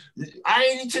 I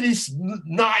ain't into this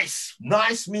nice.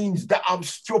 Nice means that I'm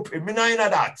stupid. Me not into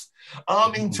that.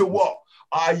 I'm into what?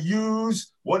 I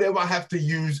use whatever I have to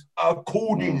use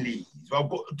accordingly. So I've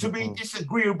got to be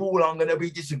disagreeable, I'm going to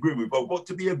be disagreeable. If I've got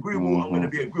to be agreeable, I'm going to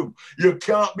be agreeable. You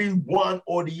can't be one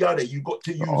or the other. You've got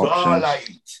to use all of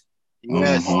it.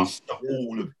 Master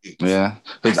all of it. Yeah,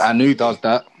 because Anu does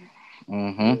that.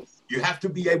 You have to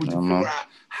be able to figure out,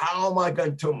 how am I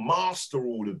going to master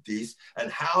all of this,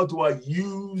 and how do I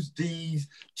use these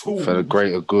tools, for the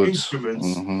greater good,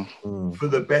 instruments, for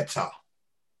the better?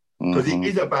 Because it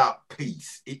is about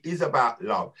peace. It is about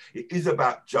love. It is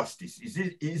about justice.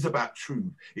 It is about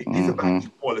truth. It is about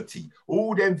equality.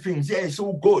 All them things, yeah, it's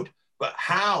all good. But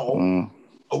how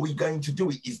are we going to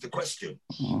do it is the question.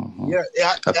 Yeah,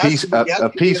 a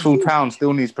peaceful town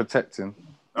still needs protecting.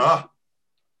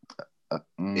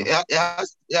 It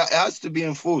has to be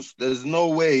enforced. There's no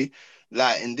way,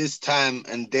 like in this time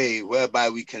and day, whereby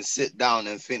we can sit down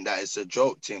and think that it's a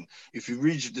joke thing. If you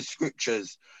read the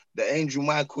scriptures, the angel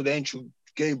Michael, the angel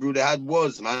Gabriel, they had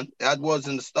wars, man. They had wars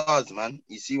in the stars, man.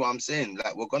 You see what I'm saying?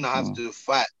 Like, we're gonna have to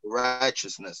fight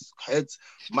righteousness. Heads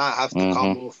might have to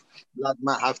come off, blood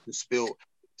might have to spill.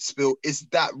 It's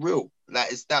that real.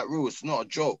 Like, it's that real. It's not a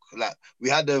joke. Like, we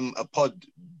had a pod.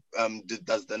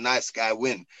 Does the nice guy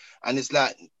win? And it's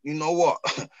like, you know what?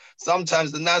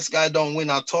 Sometimes the nice guy don't win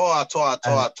at all.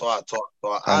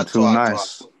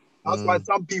 That's why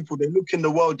some people, they look in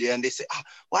the world here and they say,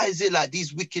 why is it like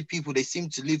these wicked people, they seem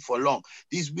to live for long?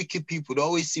 These wicked people, they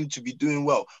always seem to be doing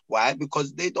well. Why?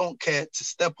 Because they don't care to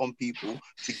step on people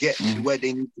to get to where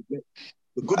they need to get.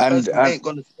 The good person ain't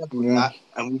going to step on that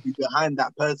and will be behind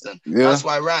that person. That's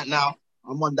why right now,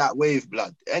 I'm on that wave,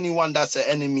 blood. Anyone that's an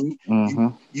enemy,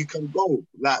 you can go.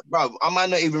 Like, bro, I might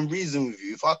not even reason with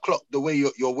you. If I clock the way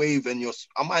your wave and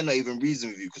I might not even reason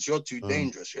with you, because you're too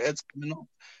dangerous. Your head's coming off.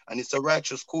 And it's a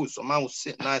righteous cause. So man will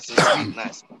sit nice and sleep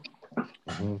nice.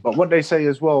 But what they say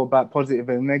as well about positive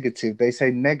and negative, they say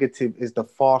negative is the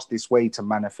fastest way to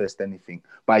manifest anything,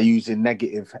 by using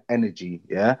negative energy.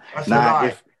 Yeah. That's now, a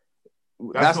lie.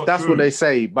 That's what they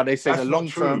say. But they say that's the long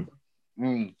term.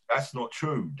 That's not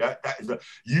true. That is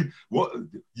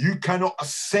you cannot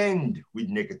ascend with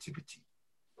negativity.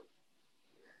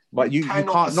 But you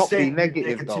can't not be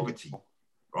negative though.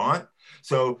 Right?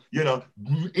 So, you know,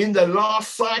 in the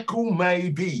last cycle,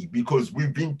 maybe, because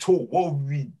we've been taught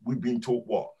we've been taught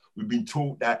what? We've been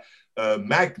taught that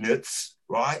magnets,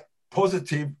 right?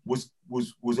 Positive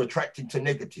was attracting to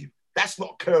negative. That's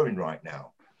not occurring right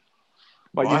now.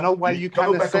 But right? You know why you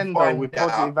can ascend though with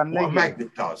positive and negative? What a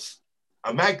magnet does.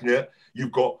 A magnet,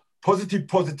 you've got positive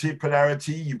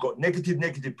polarity, you've got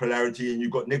negative polarity, and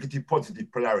you've got negative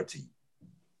positive polarity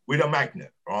with a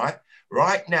magnet, right?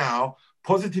 Right now,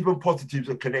 positive and positives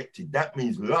are connected. That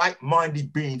means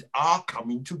like-minded beings are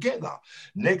coming together.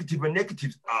 Negative and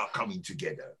negatives are coming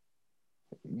together.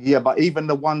 Yeah, but even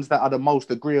the ones that are the most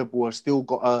agreeable have still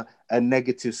got a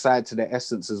negative side to their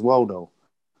essence as well, though.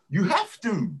 You have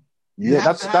to.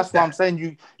 That's what I'm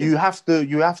saying. You have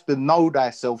to know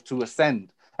thyself to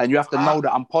ascend, and you have to know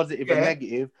that I'm positive and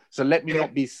negative. So let me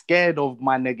not be scared of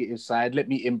my negative side. Let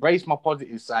me embrace my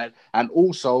positive side, and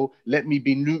also let me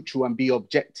be neutral and be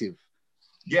objective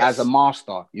as a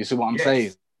master. You see what I'm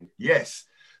saying? Yes.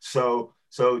 So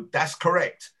that's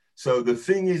correct. So the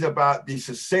thing is about this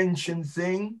ascension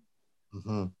thing.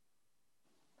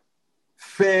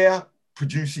 Fear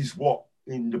produces what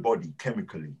in the body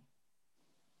chemically?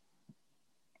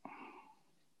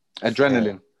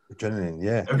 Adrenaline. Adrenaline,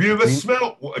 yeah. Have you ever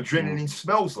smelled what adrenaline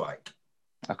smells like?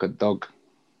 Like a dog.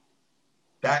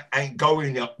 That ain't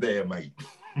going up there, mate.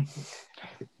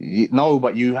 No,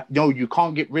 but you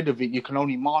can't get rid of it. You can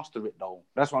only master it, though.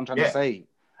 That's what I'm trying to say.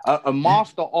 A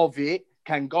master of it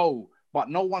can go, but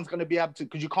no one's going to be able to,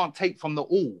 because you can't take from the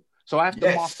all. So I have to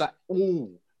master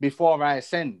all before I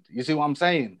ascend. You see what I'm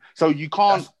saying? So you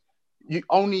can't. You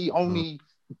only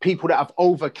people that have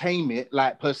overcame it,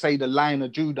 like per se the Lion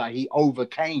of Judah, he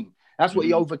overcame. That's what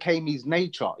he overcame, his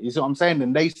nature. You see what I'm saying?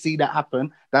 And they see that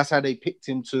happen. That's how they picked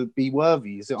him to be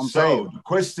worthy. You see what I'm saying? So the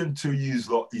question to you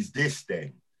is this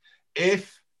then.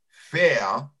 If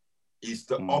fear is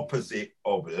the opposite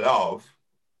of love.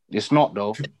 It's not,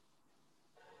 though.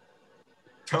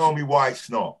 Tell me why it's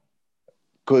not.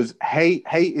 Because hate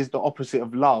is the opposite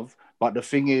of love. But the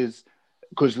thing is,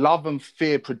 because love and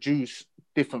fear produce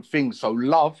different things. So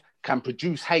love can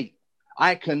produce hate.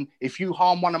 I can, if you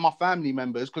harm one of my family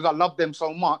members, because I love them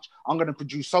so much, I'm going to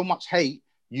produce so much hate,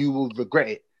 you will regret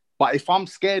it. But if I'm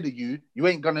scared of you, you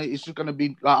ain't going to, it's just going to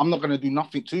be, like, I'm not going to do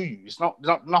nothing to you. It's not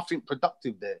nothing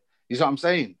productive there. You see what I'm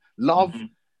saying? Love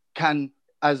can,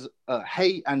 as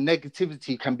hate and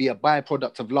negativity can be a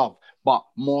byproduct of love, but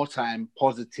more time,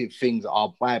 positive things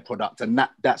are byproduct, and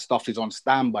that stuff is on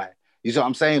standby. You see what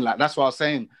I'm saying? Like, that's what I was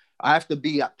saying. I have to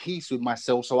be at peace with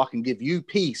myself so I can give you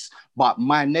peace, but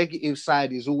my negative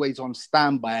side is always on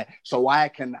standby so I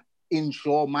can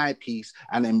ensure my peace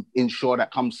and then ensure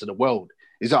that comes to the world.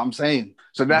 Is what I'm saying?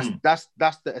 So that's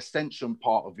the ascension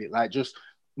part of it. Like, just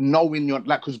knowing your,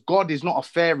 like, because God is not a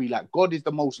fairy. Like, God is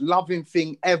the most loving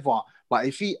thing ever. But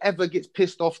if he ever gets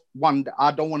pissed off, one,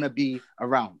 I don't want to be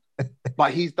around.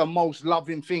 But he's the most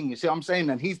loving thing. You see what I'm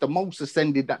saying? And he's the most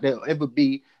ascended that there'll ever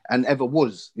be and ever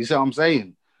was. You see what I'm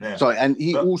saying? Yeah. So, and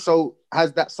he also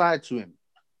has that side to him.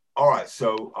 All right.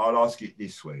 So I'll ask it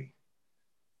this way.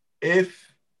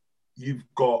 If you've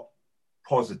got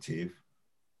positive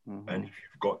and if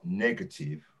you've got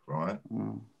negative, right?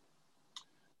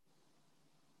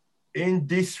 In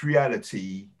this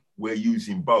reality, we're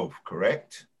using both,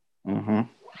 correct? Well,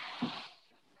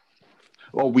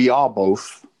 we are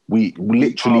both. We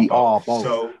literally are both.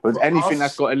 So because anything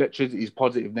that's got electricity is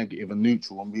positive, negative, and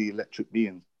neutral, and we electric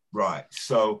beings. Right.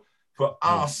 So for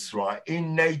us, right,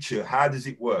 in nature, how does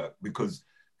it work? Because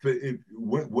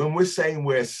when we're saying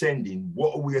we're ascending,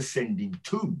 what are we ascending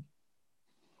to?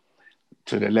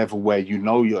 To the level where you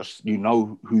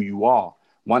know who you are.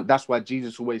 That's why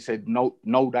Jesus always said, know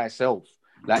thyself.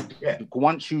 Like,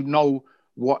 once you know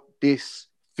what this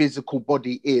physical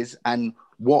body is and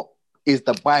what is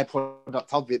the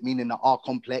byproduct of it, meaning the R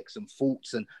complex and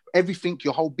thoughts and everything,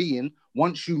 your whole being,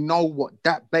 once you know what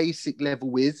that basic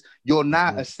level is, you're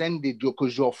now ascended,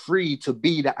 because you're free to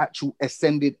be the actual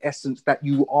ascended essence that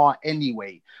you are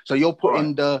anyway. So you're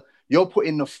putting the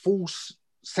false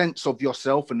sense of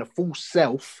yourself and the full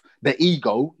self, the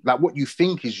ego, like what you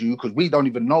think is you, because we don't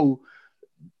even know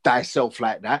thyself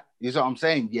like that. You know what I'm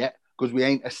saying? Yet, because we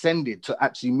ain't ascended to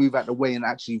actually move out the way and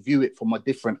actually view it from a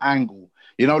different angle.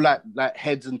 You know, like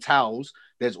heads and tails,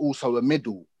 there's also a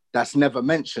middle that's never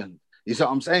mentioned. You see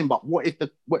what I'm saying? But what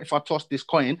if I toss this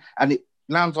coin and it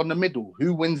lands on the middle?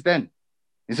 Who wins then?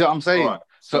 You see what I'm saying? Right.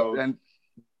 So then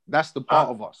that's the part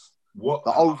of us. What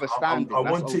the overstanding. I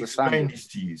want to explain this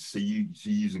to you so you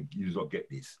don't get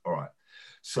this. All right.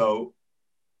 So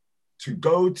to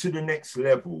go to the next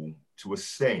level, to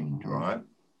ascend, right?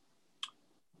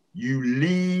 You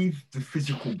leave the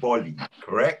physical body,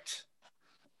 correct?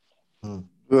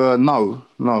 No.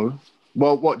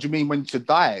 Well, what do you mean when to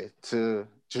die? To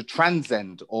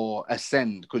transcend or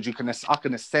ascend? Because I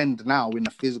can ascend now in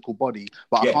the physical body,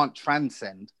 but I can't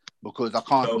transcend because I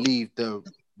can't leave the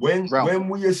When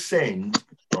we ascend,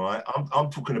 right? I'm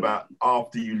talking about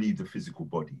after you leave the physical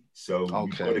body. So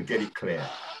you've got to get it clear.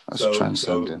 That's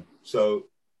transcending. So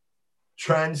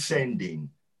transcending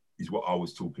is what I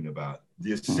was talking about.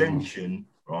 The ascension,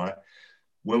 right?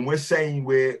 When we're saying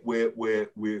we're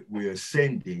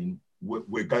ascending,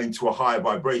 we're going to a higher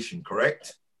vibration,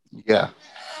 correct? Yeah,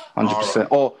 100%. Right.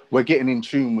 Or we're getting in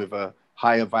tune with a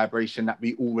higher vibration that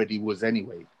we already was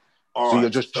anyway. So you're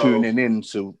just tuning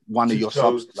into one of your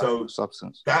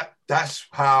substance. That's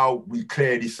how we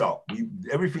clear this up.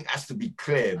 Everything has to be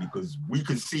clear because we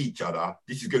can see each other.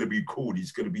 This is going to be cool.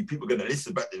 It's going to be people going to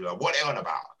listen back to what they're on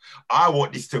about. I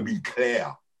want this to be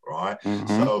clear, right?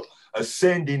 So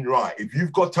ascending, right? If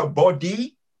you've got a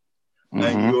body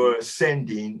and you're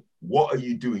ascending, what are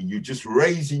you doing? You're just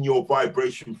raising your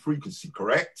vibration frequency,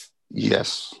 correct?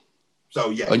 Yes. So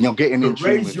yeah, and you're getting in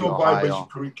tune with your vibration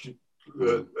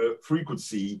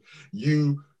frequency,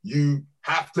 you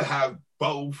have to have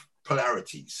both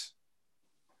polarities.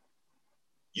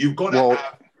 You've got to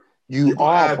have. You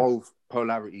are both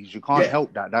polarities. You can't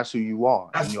help that. That's who you are.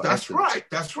 That's right.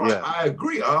 That's right. Yeah. I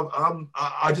agree.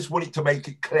 I just wanted to make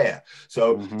it clear.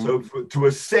 So, to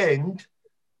ascend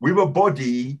with a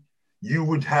body, you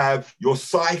would have your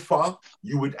cipher,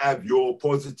 you would have your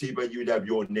positive, and you would have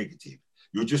your negative.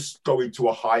 You're just going to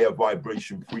a higher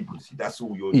vibration frequency. That's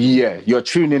all you're doing. Yeah, you're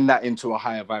tuning that into a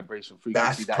higher vibration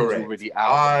frequency. That's correct. Already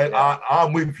out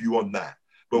I'm with you on that.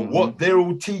 But what they're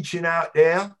all teaching out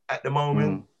there at the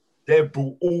moment, they've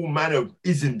brought all manner of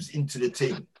isms into the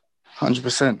team.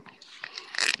 100%.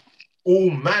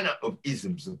 All manner of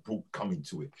isms have come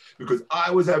into it. Because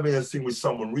I was having a thing with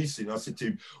someone recently. I said to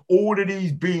him, all of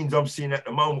these beings I'm seeing at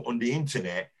the moment on the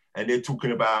internet, and they're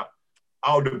talking about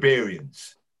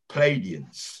Aldebarans,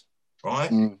 Pleiadians, right?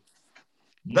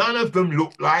 None of them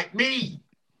look like me.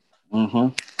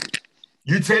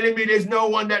 You telling me there's no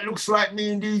one that looks like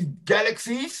me in these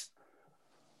galaxies?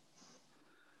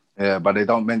 Yeah, but they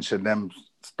don't mention them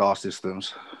star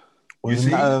systems. You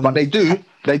see? But they do.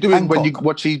 They do it when you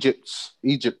watch Egypt's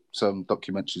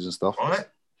documentaries and stuff. Right?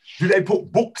 Do they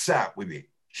put books out with it,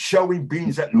 showing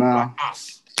beings that look like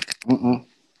us?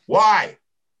 Why?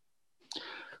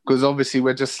 Because obviously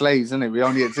we're just slaves, isn't it? We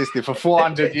only existed for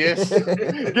 400 years.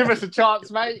 Give us a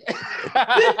chance, mate.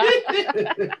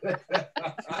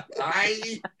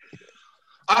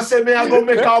 I said, man, I'm going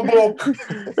to make our book.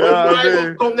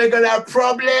 They're going to have a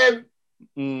problem.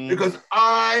 Because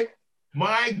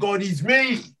my God is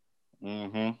me.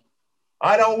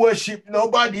 I don't worship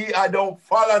nobody. I don't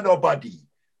follow nobody.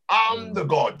 I'm the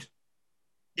God.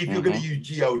 If you're going to use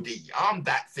G-O-D, I'm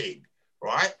that thing,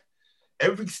 right?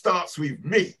 Everything starts with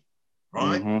me,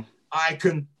 right? I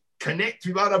can connect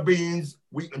with other beings.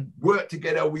 We can work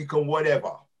together. We can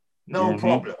whatever. No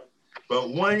problem.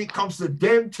 But when it comes to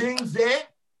them things there,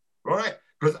 right?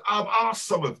 Because I've asked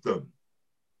some of them.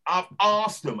 I've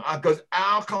asked them, because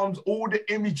how comes all the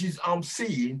images I'm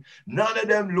seeing, none of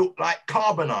them look like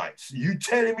carbonites? You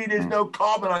telling me there's no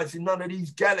carbonites in none of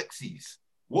these galaxies?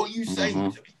 What are you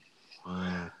saying to me?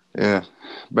 Yeah,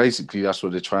 basically that's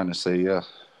what they're trying to say, yeah.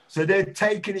 So they're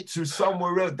taking it to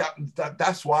somewhere else.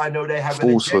 That's why I know they have an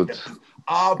agenda.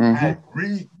 I've had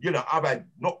I've had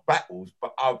not battles,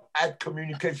 but I've had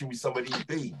communication with some of these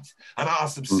beings, and I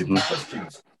asked them simple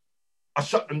questions. I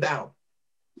shut them down.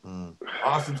 I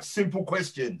asked them simple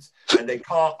questions, and they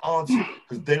can't answer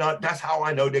because that's how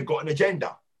I know they've got an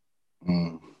agenda.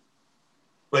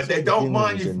 But they don't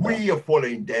mind if we are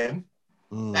following them.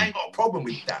 They ain't got a problem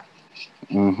with that.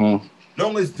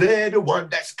 Long as they're the one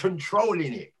that's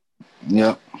controlling it.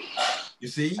 Yeah. You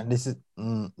see? And this is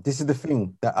the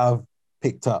thing that I've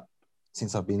picked up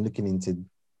since I've been looking into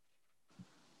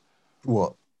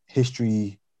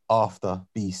history after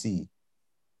BC,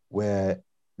 where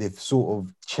they've sort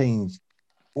of changed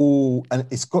and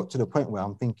it's got to the point where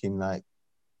I'm thinking like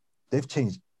they've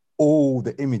changed all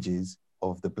the images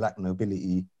of the black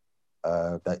nobility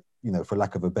that, for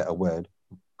lack of a better word,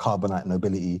 carbonite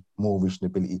nobility, Moorish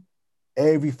nobility.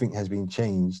 Everything has been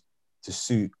changed to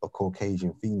suit a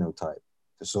Caucasian phenotype,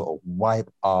 to sort of wipe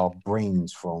our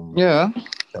brains from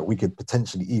that we could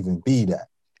potentially even be that,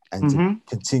 and to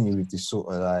continue with this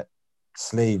sort of like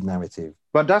slave narrative.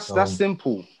 But that's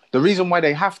simple. The reason why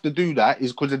they have to do that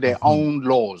is because of their own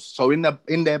laws. So in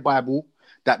their Bible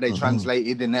that they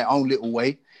translated in their own little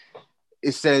way,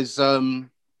 it says what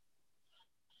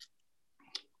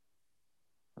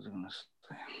was I gonna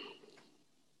say?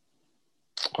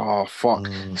 Oh fuck.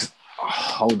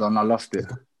 Hold on, I lost it.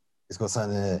 It's got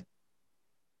something there.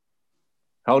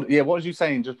 What was you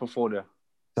saying just before there?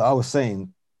 So I was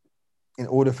saying, in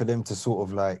order for them to sort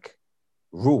of like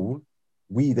rule,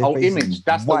 image.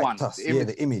 That's the one. Us.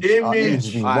 The image. Our image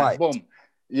has been wiped. Boom.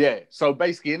 Yeah. So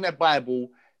basically, in their Bible,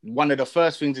 one of the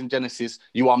first things in Genesis,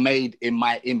 you are made in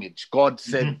my image. God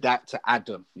said that to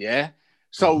Adam. Yeah.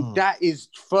 So that is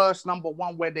first number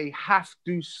one where they have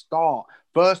to start.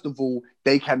 First of all,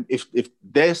 they can, if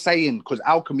they're saying, because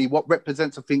alchemy, what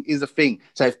represents a thing is a thing.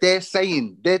 So if they're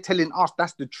telling us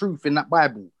that's the truth in that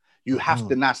Bible, you have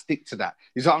to now stick to that.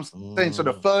 You know what I'm saying? So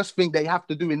the first thing they have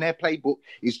to do in their playbook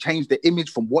is change the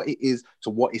image from what it is to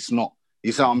what it's not.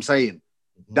 You see what I'm saying?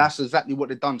 That's exactly what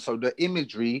they've done. So the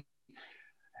imagery,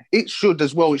 it should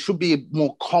be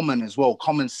more common as well,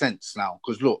 common sense now.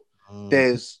 Because look,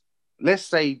 let's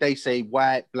say they say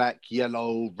white, black,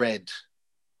 yellow, red,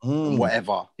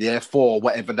 whatever. Yeah, 4,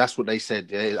 whatever. That's what they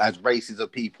said, as races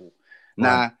of people.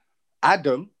 Now,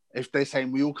 Adam, if they're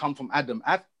saying we all come from Adam,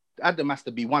 Adam has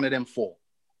to be one of them 4.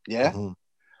 Yeah?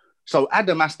 So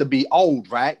Adam has to be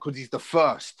old, right? Because he's the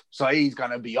first. So he's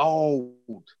going to be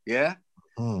old. Yeah?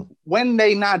 When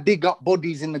they now dig up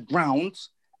bodies in the ground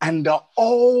and they're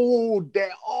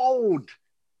old.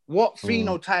 What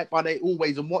phenotype are they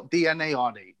always, and what DNA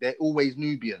are they? They're always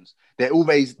Nubians. They're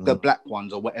always the black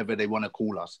ones, or whatever they want to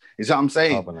call us. Is that what I'm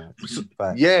saying? So,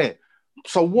 yeah.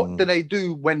 So what do they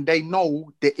do when they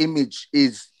know the image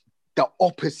is the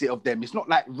opposite of them? It's not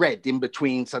like red in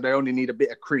between, so they only need a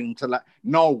bit of cream to like.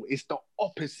 No, it's the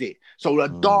opposite. So the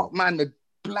dark man, the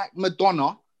black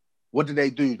Madonna, what do?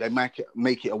 They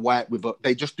make it a white with a.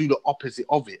 They just do the opposite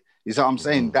of it. Is that what I'm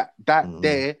saying? That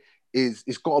there is,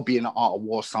 it's got to be in the art of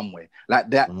war somewhere. Like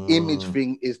that image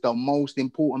thing is the most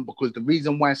important, because the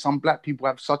reason why some black people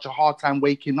have such a hard time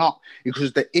waking up is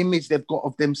because the image they've got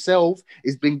of themselves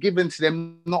is been given to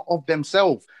them, not of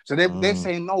themselves. So they're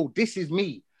saying, no, this is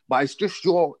me, but it's just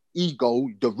your ego,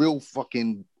 the real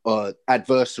fucking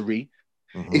adversary,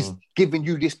 is giving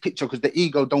you this picture, because the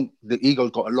ego's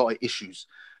got a lot of issues.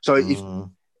 So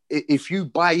if you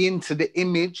buy into the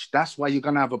image, that's why you're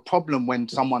going to have a problem when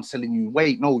someone's telling you,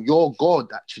 wait, no, you're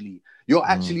God, actually. You're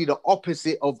actually the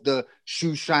opposite of the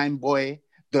shoe shine boy,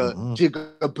 the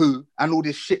jigaboo, and all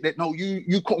this shit that, no,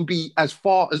 you couldn't be as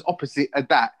far as opposite of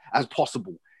that as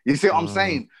possible. You see what I'm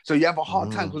saying? So you have a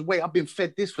hard time because, wait, I've been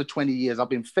fed this for 20 years. I've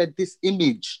been fed this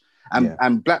image.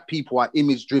 And black people are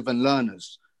image-driven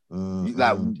learners.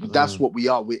 That's what we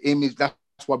are. We're image. That's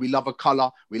why we love a color.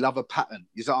 We love a pattern.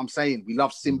 You see what I'm saying? We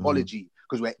love symbology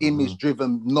because we're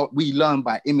image-driven. We learn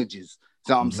by images.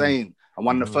 See what I'm saying? And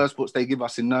one of the first books they give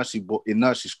us in nursery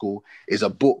school is a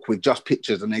book with just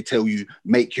pictures, and they tell you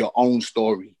make your own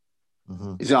story.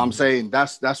 You see what I'm saying?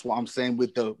 That's what I'm saying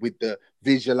with the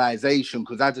visualization,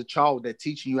 because as a child they're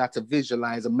teaching you how to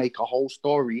visualize and make a whole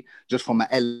story just from an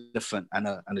elephant and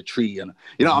a tree, and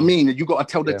you know what I mean? And you got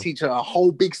to tell the teacher a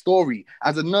whole big story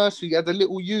as a nursery, as a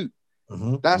little youth.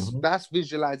 That's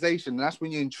visualization. And that's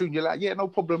when you're in tune. You're like, yeah, no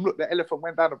problem. Look, the elephant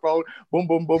went down the road. Boom,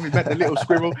 boom, boom. He met the little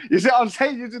squirrel. You see what I'm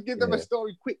saying? You just give them a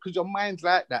story quick because your mind's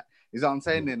like that. Is what I'm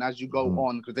saying? Then as you go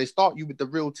on, because they start you with the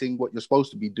real thing, what you're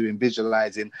supposed to be doing,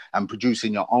 visualizing and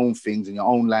producing your own things in your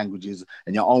own languages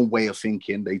and your own way of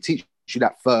thinking. They teach you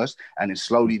that first, and then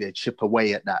slowly they chip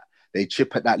away at that. They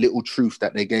chip at that little truth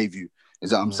that they gave you.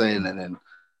 Is what I'm saying? And then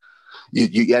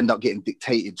you end up getting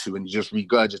dictated to, and you're just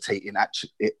regurgitating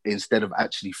instead of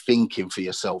actually thinking for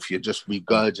yourself. You're just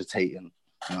regurgitating,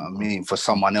 you know what I mean, for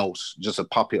someone else, just a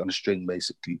puppet on a string,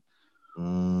 basically.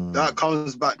 That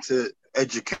comes back to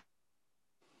education.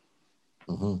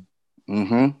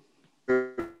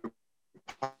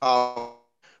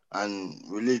 And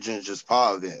religion is just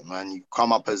part of it, man. You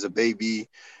come up as a baby,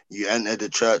 you enter the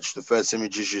church, the first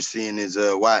images you're seeing is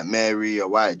a white Mary, a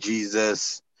white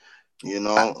Jesus, you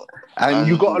know. And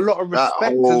you got a lot of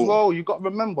respect as well. You got to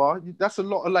remember, that's a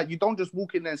lot of, like, you don't just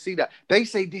walk in there and see that. They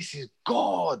say this is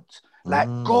God. Like,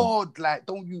 God, like,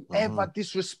 don't you ever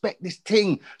disrespect this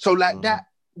thing. So, like, that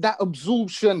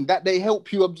absorption that they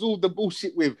help you absorb the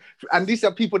bullshit with. And these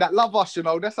are people that love us, you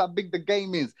know. That's how big the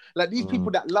game is. Like, these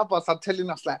people that love us are telling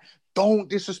us, like, don't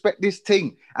disrespect this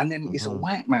thing. And then it's a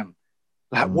white man.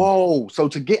 Like, whoa. So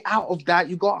to get out of that,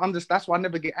 you got to understand. That's why I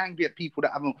never get angry at people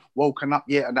that haven't woken up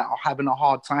yet and that are having a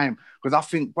hard time. Because I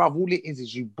think, bruv, all it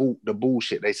is you bought the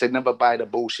bullshit. They said never buy the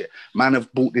bullshit. Man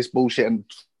have bought this bullshit and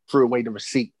threw away the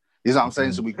receipt. You know what I'm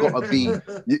saying? So we got to be, you know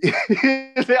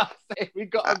what I'm saying? We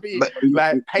got to be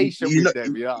like patient with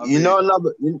them. You know what I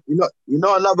mean? You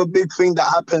know another big thing that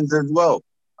happens as well.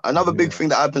 Another big thing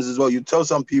that happens as well. You tell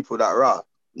some people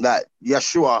that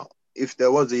Yeshua, if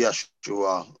there was a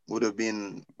Yeshua, would have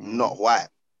been not white,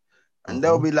 and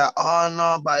they'll be like, oh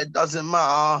no, but it doesn't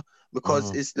matter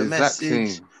because it's the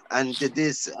message and the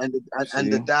this and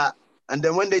the that. And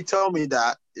then when they tell me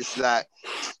that, it's like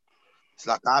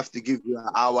I have to give you an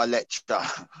hour lecture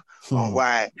on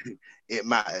why it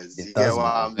matters. You get what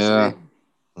I'm saying?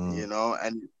 You know,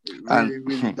 and it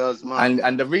really does matter.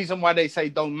 And the reason why they say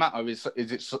don't matter is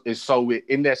so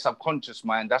in their subconscious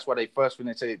mind. That's why first thing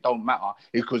they say it don't matter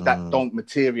is because that don't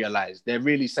materialize. They're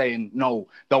really saying no,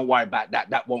 don't worry about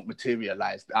that. That won't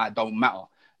materialize. That don't matter.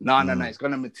 No, it's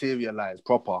gonna materialize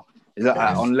proper.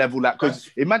 On level that, because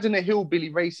imagine a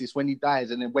hillbilly racist when he dies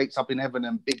and then wakes up in heaven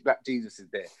and big black Jesus is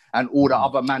there and all the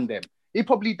other man them. He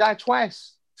probably died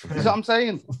twice. You know what I'm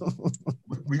saying?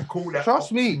 We call that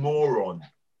trust oxymoron. Me.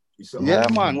 It's an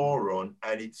oxymoron,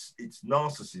 and it's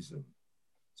narcissism.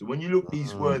 So when you look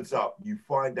these words up, you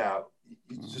find out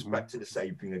it's just back to the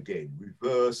same thing again.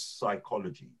 Reverse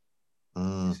psychology.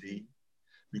 You see?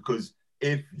 Because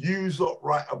if you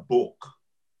write a book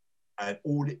and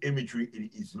all the imagery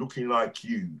is looking like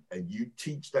you, and you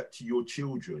teach that to your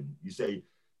children, you say,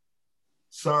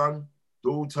 son,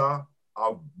 daughter,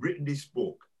 I've written this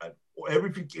book, and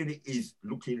everything in it is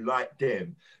looking like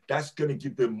them, that's going to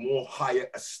give them more higher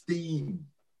esteem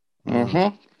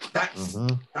Mm-hmm.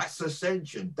 That's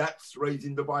ascension. That's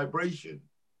raising the vibration.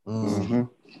 Mm-hmm.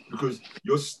 Because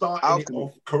you're starting it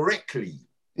off correctly.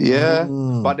 Yeah,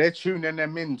 but they're tuning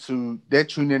them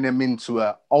into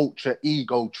a ultra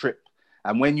ego trip.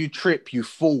 And when you trip, you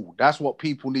fall. That's what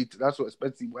people need to, that's what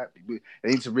especially white people, they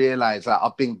need to realize that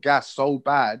I've been gassed so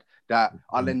bad that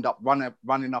I'll end up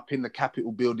running up in the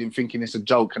Capitol building thinking it's a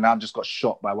joke, and I just got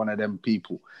shot by one of them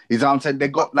people. You know what I'm saying? They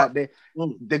got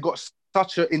they got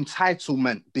such an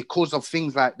entitlement because of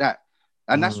things like that.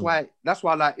 And that's why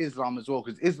I like Islam as well,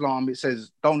 because Islam, it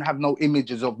says, don't have no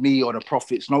images of me or the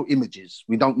prophets, no images.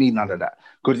 We don't need none of that.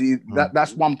 Because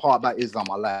that's one part about Islam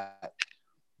I like.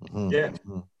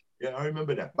 Yeah, I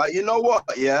remember that. But you know what?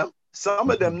 Yeah, some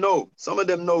of them know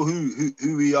who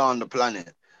we are on the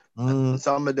planet. And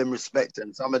some of them respect,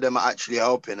 and some of them are actually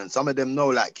helping, and some of them know,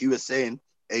 like you were saying,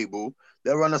 Abel,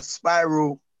 they're on a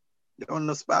spiral.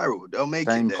 They'll make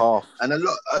Same it there. path. And a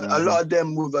lot of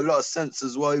them with a lot of sense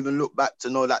as well even look back to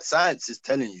know that science is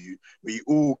telling you we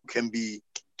all can be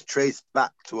traced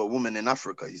back to a woman in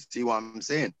Africa. You see what I'm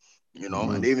saying? You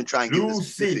know, and they even try and give the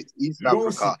specifics. East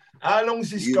Africa. How long is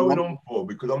this going on for?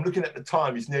 Because I'm looking at the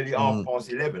time, it's nearly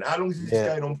 11:30. How long is this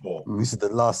going on for? This is the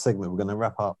last segment. We're going to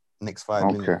wrap up next 5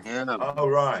 minutes. Yeah. All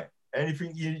right.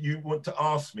 Anything you want to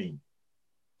ask me?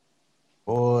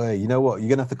 Boy, you know what? You're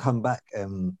gonna have to come back,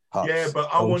 Pops. Yeah, but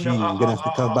I want you're gonna have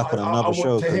to come back on another show.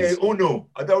 I want to hear Uno.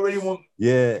 I don't really want.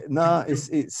 Yeah,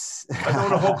 it's. I don't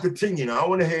want to hog the thing, you know. I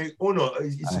want to hear Uno.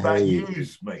 It's about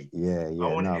yous, mate. Yeah.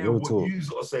 I want to hear what you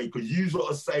got to say, because you got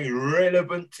to say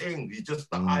relevant things. It's just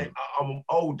that I'm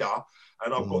older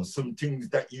and I've got some things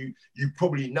that you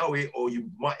probably know it, or you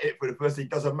might hit for the first thing.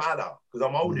 It doesn't matter because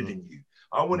I'm older than you.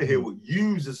 I want to hear what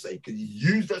yous are saying, because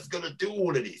yous that's going to do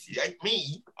all of this. It ain't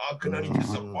me. I can only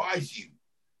just advise you.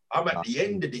 I'm at the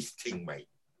end of this thing, mate.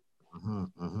 You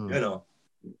know.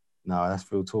 No, that's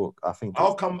real talk. I think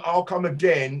I'll come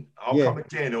again. Come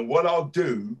again. And what I'll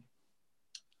do,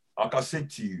 like I said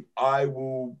to you, I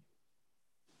will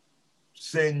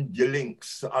send your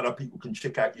links so other people can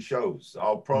check out your shows.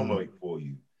 I'll promo it for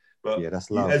you. But that's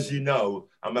love. As you know,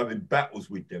 I'm having battles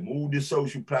with them. All the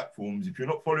social platforms, if you're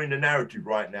not following the narrative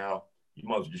right now, you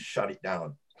might as well just shut it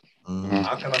down.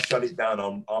 How can I shut it down?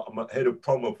 I'm head of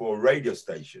promo for a radio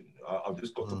station. I've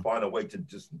just got to find a way to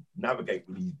just navigate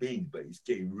with these beings, but it's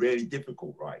getting really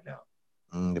difficult right now.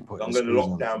 I'm going to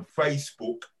lock down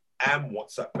Facebook and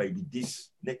WhatsApp maybe this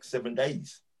next 7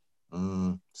 days.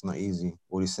 It's not easy.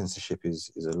 All this censorship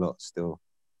is a lot still.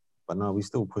 But no, we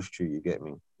still push through, you get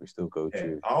me? We still go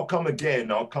through. I'll come again,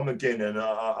 and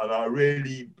I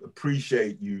really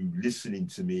appreciate you listening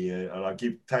to me, and I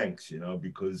give thanks, you know,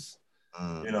 because,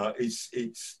 you know,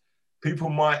 it's people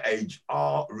my age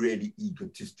are really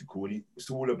egotistical, and it's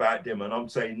all about them, and I'm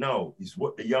saying, no, it's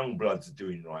what the young bloods are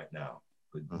doing right now.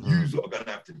 But you are going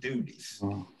to have to do this.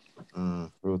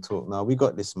 Real talk. No, we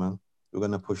got this, man. We're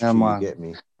going to push through, you get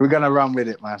me? We're going to run with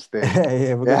it, man, still.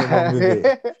 Yeah, we're going to run with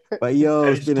it. But yo,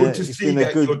 it's been good to see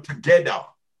that you're together.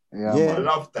 Yeah, I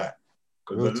love that.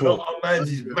 Because a lot of man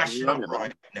is mashing up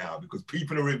right now, because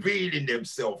people are revealing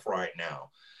themselves right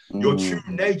now. Your true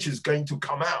nature is going to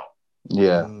come out.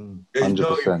 Yeah, 100%.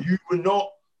 No, if you were not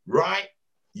right,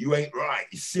 you ain't right.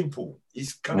 It's simple.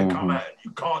 It's going to come out.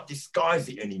 You can't disguise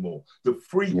it anymore. The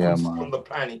frequency on the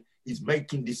planet is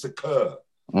making this occur.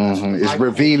 It's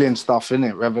revealing stuff, isn't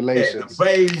it? Revelations. The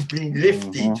veil's been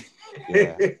lifted.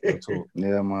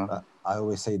 Yeah, man. I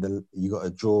always say you got to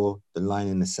draw the line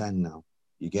in the sand now.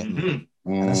 You get me?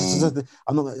 And that's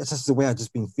just the way I've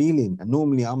just been feeling. And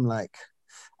normally I'm like,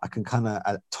 I can kind of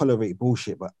tolerate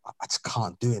bullshit, but I just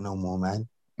can't do it no more, man.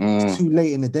 It's too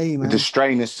late in the day, man. The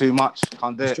strain is too much.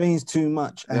 Can't do it. The strain's too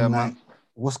much. And like,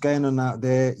 what's going on out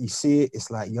there? You see it. It's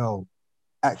like, yo,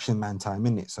 action man time,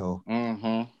 innit? So.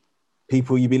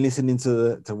 People, you've been listening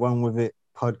to Run With It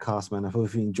podcast, man. I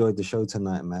hope you enjoyed the show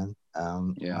tonight, man.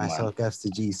 Myself, Gavster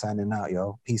G, signing out,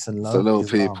 yo. Peace and love. Hello,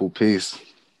 people. Peace.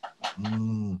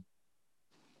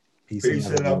 Peace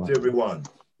and love to everyone.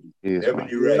 Yes,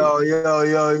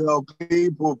 yo,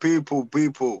 people.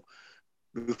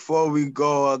 Before we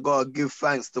go, I gotta give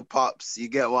thanks to Pops. You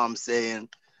get what I'm saying?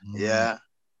 Yeah.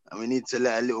 And we need to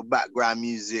let a little background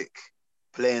music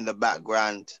play in the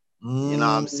background. You know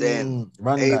what I'm saying?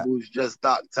 Abel's just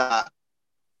ducked out.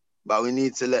 But we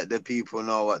need to let the people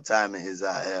know what time it is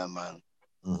out here, man.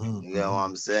 You get what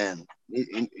I'm saying?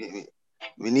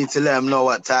 We need to let them know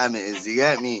what time it is. You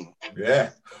get me?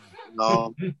 Yeah. You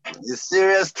know? It's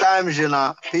serious times, you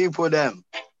know. People them.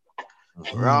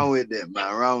 Run with it,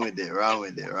 man. Run with it.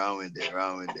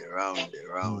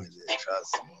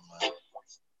 Trust me, man.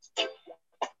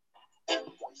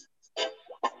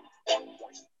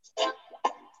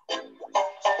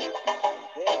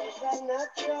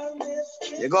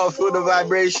 You gotta feel the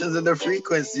vibrations and the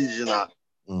frequencies, you know.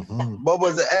 Bob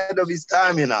was ahead of his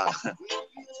time, you know.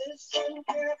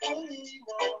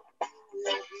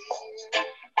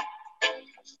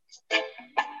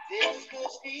 This could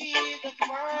be the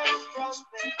first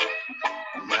trumpet.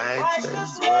 Might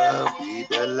as well be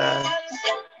the last.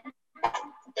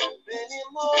 Many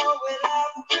more will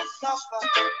have to suffer.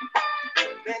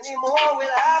 Many more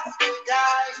will have to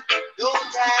die.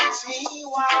 Don't ask me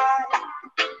why.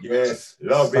 Yes,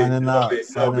 love it, love it,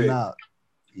 love it.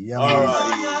 Yeah, all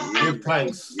right, give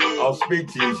thanks. I'll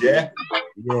speak to you, yeah?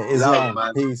 Yeah,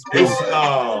 Islam. Peace.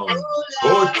 Islam.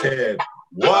 Hotep.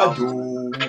 Wadu.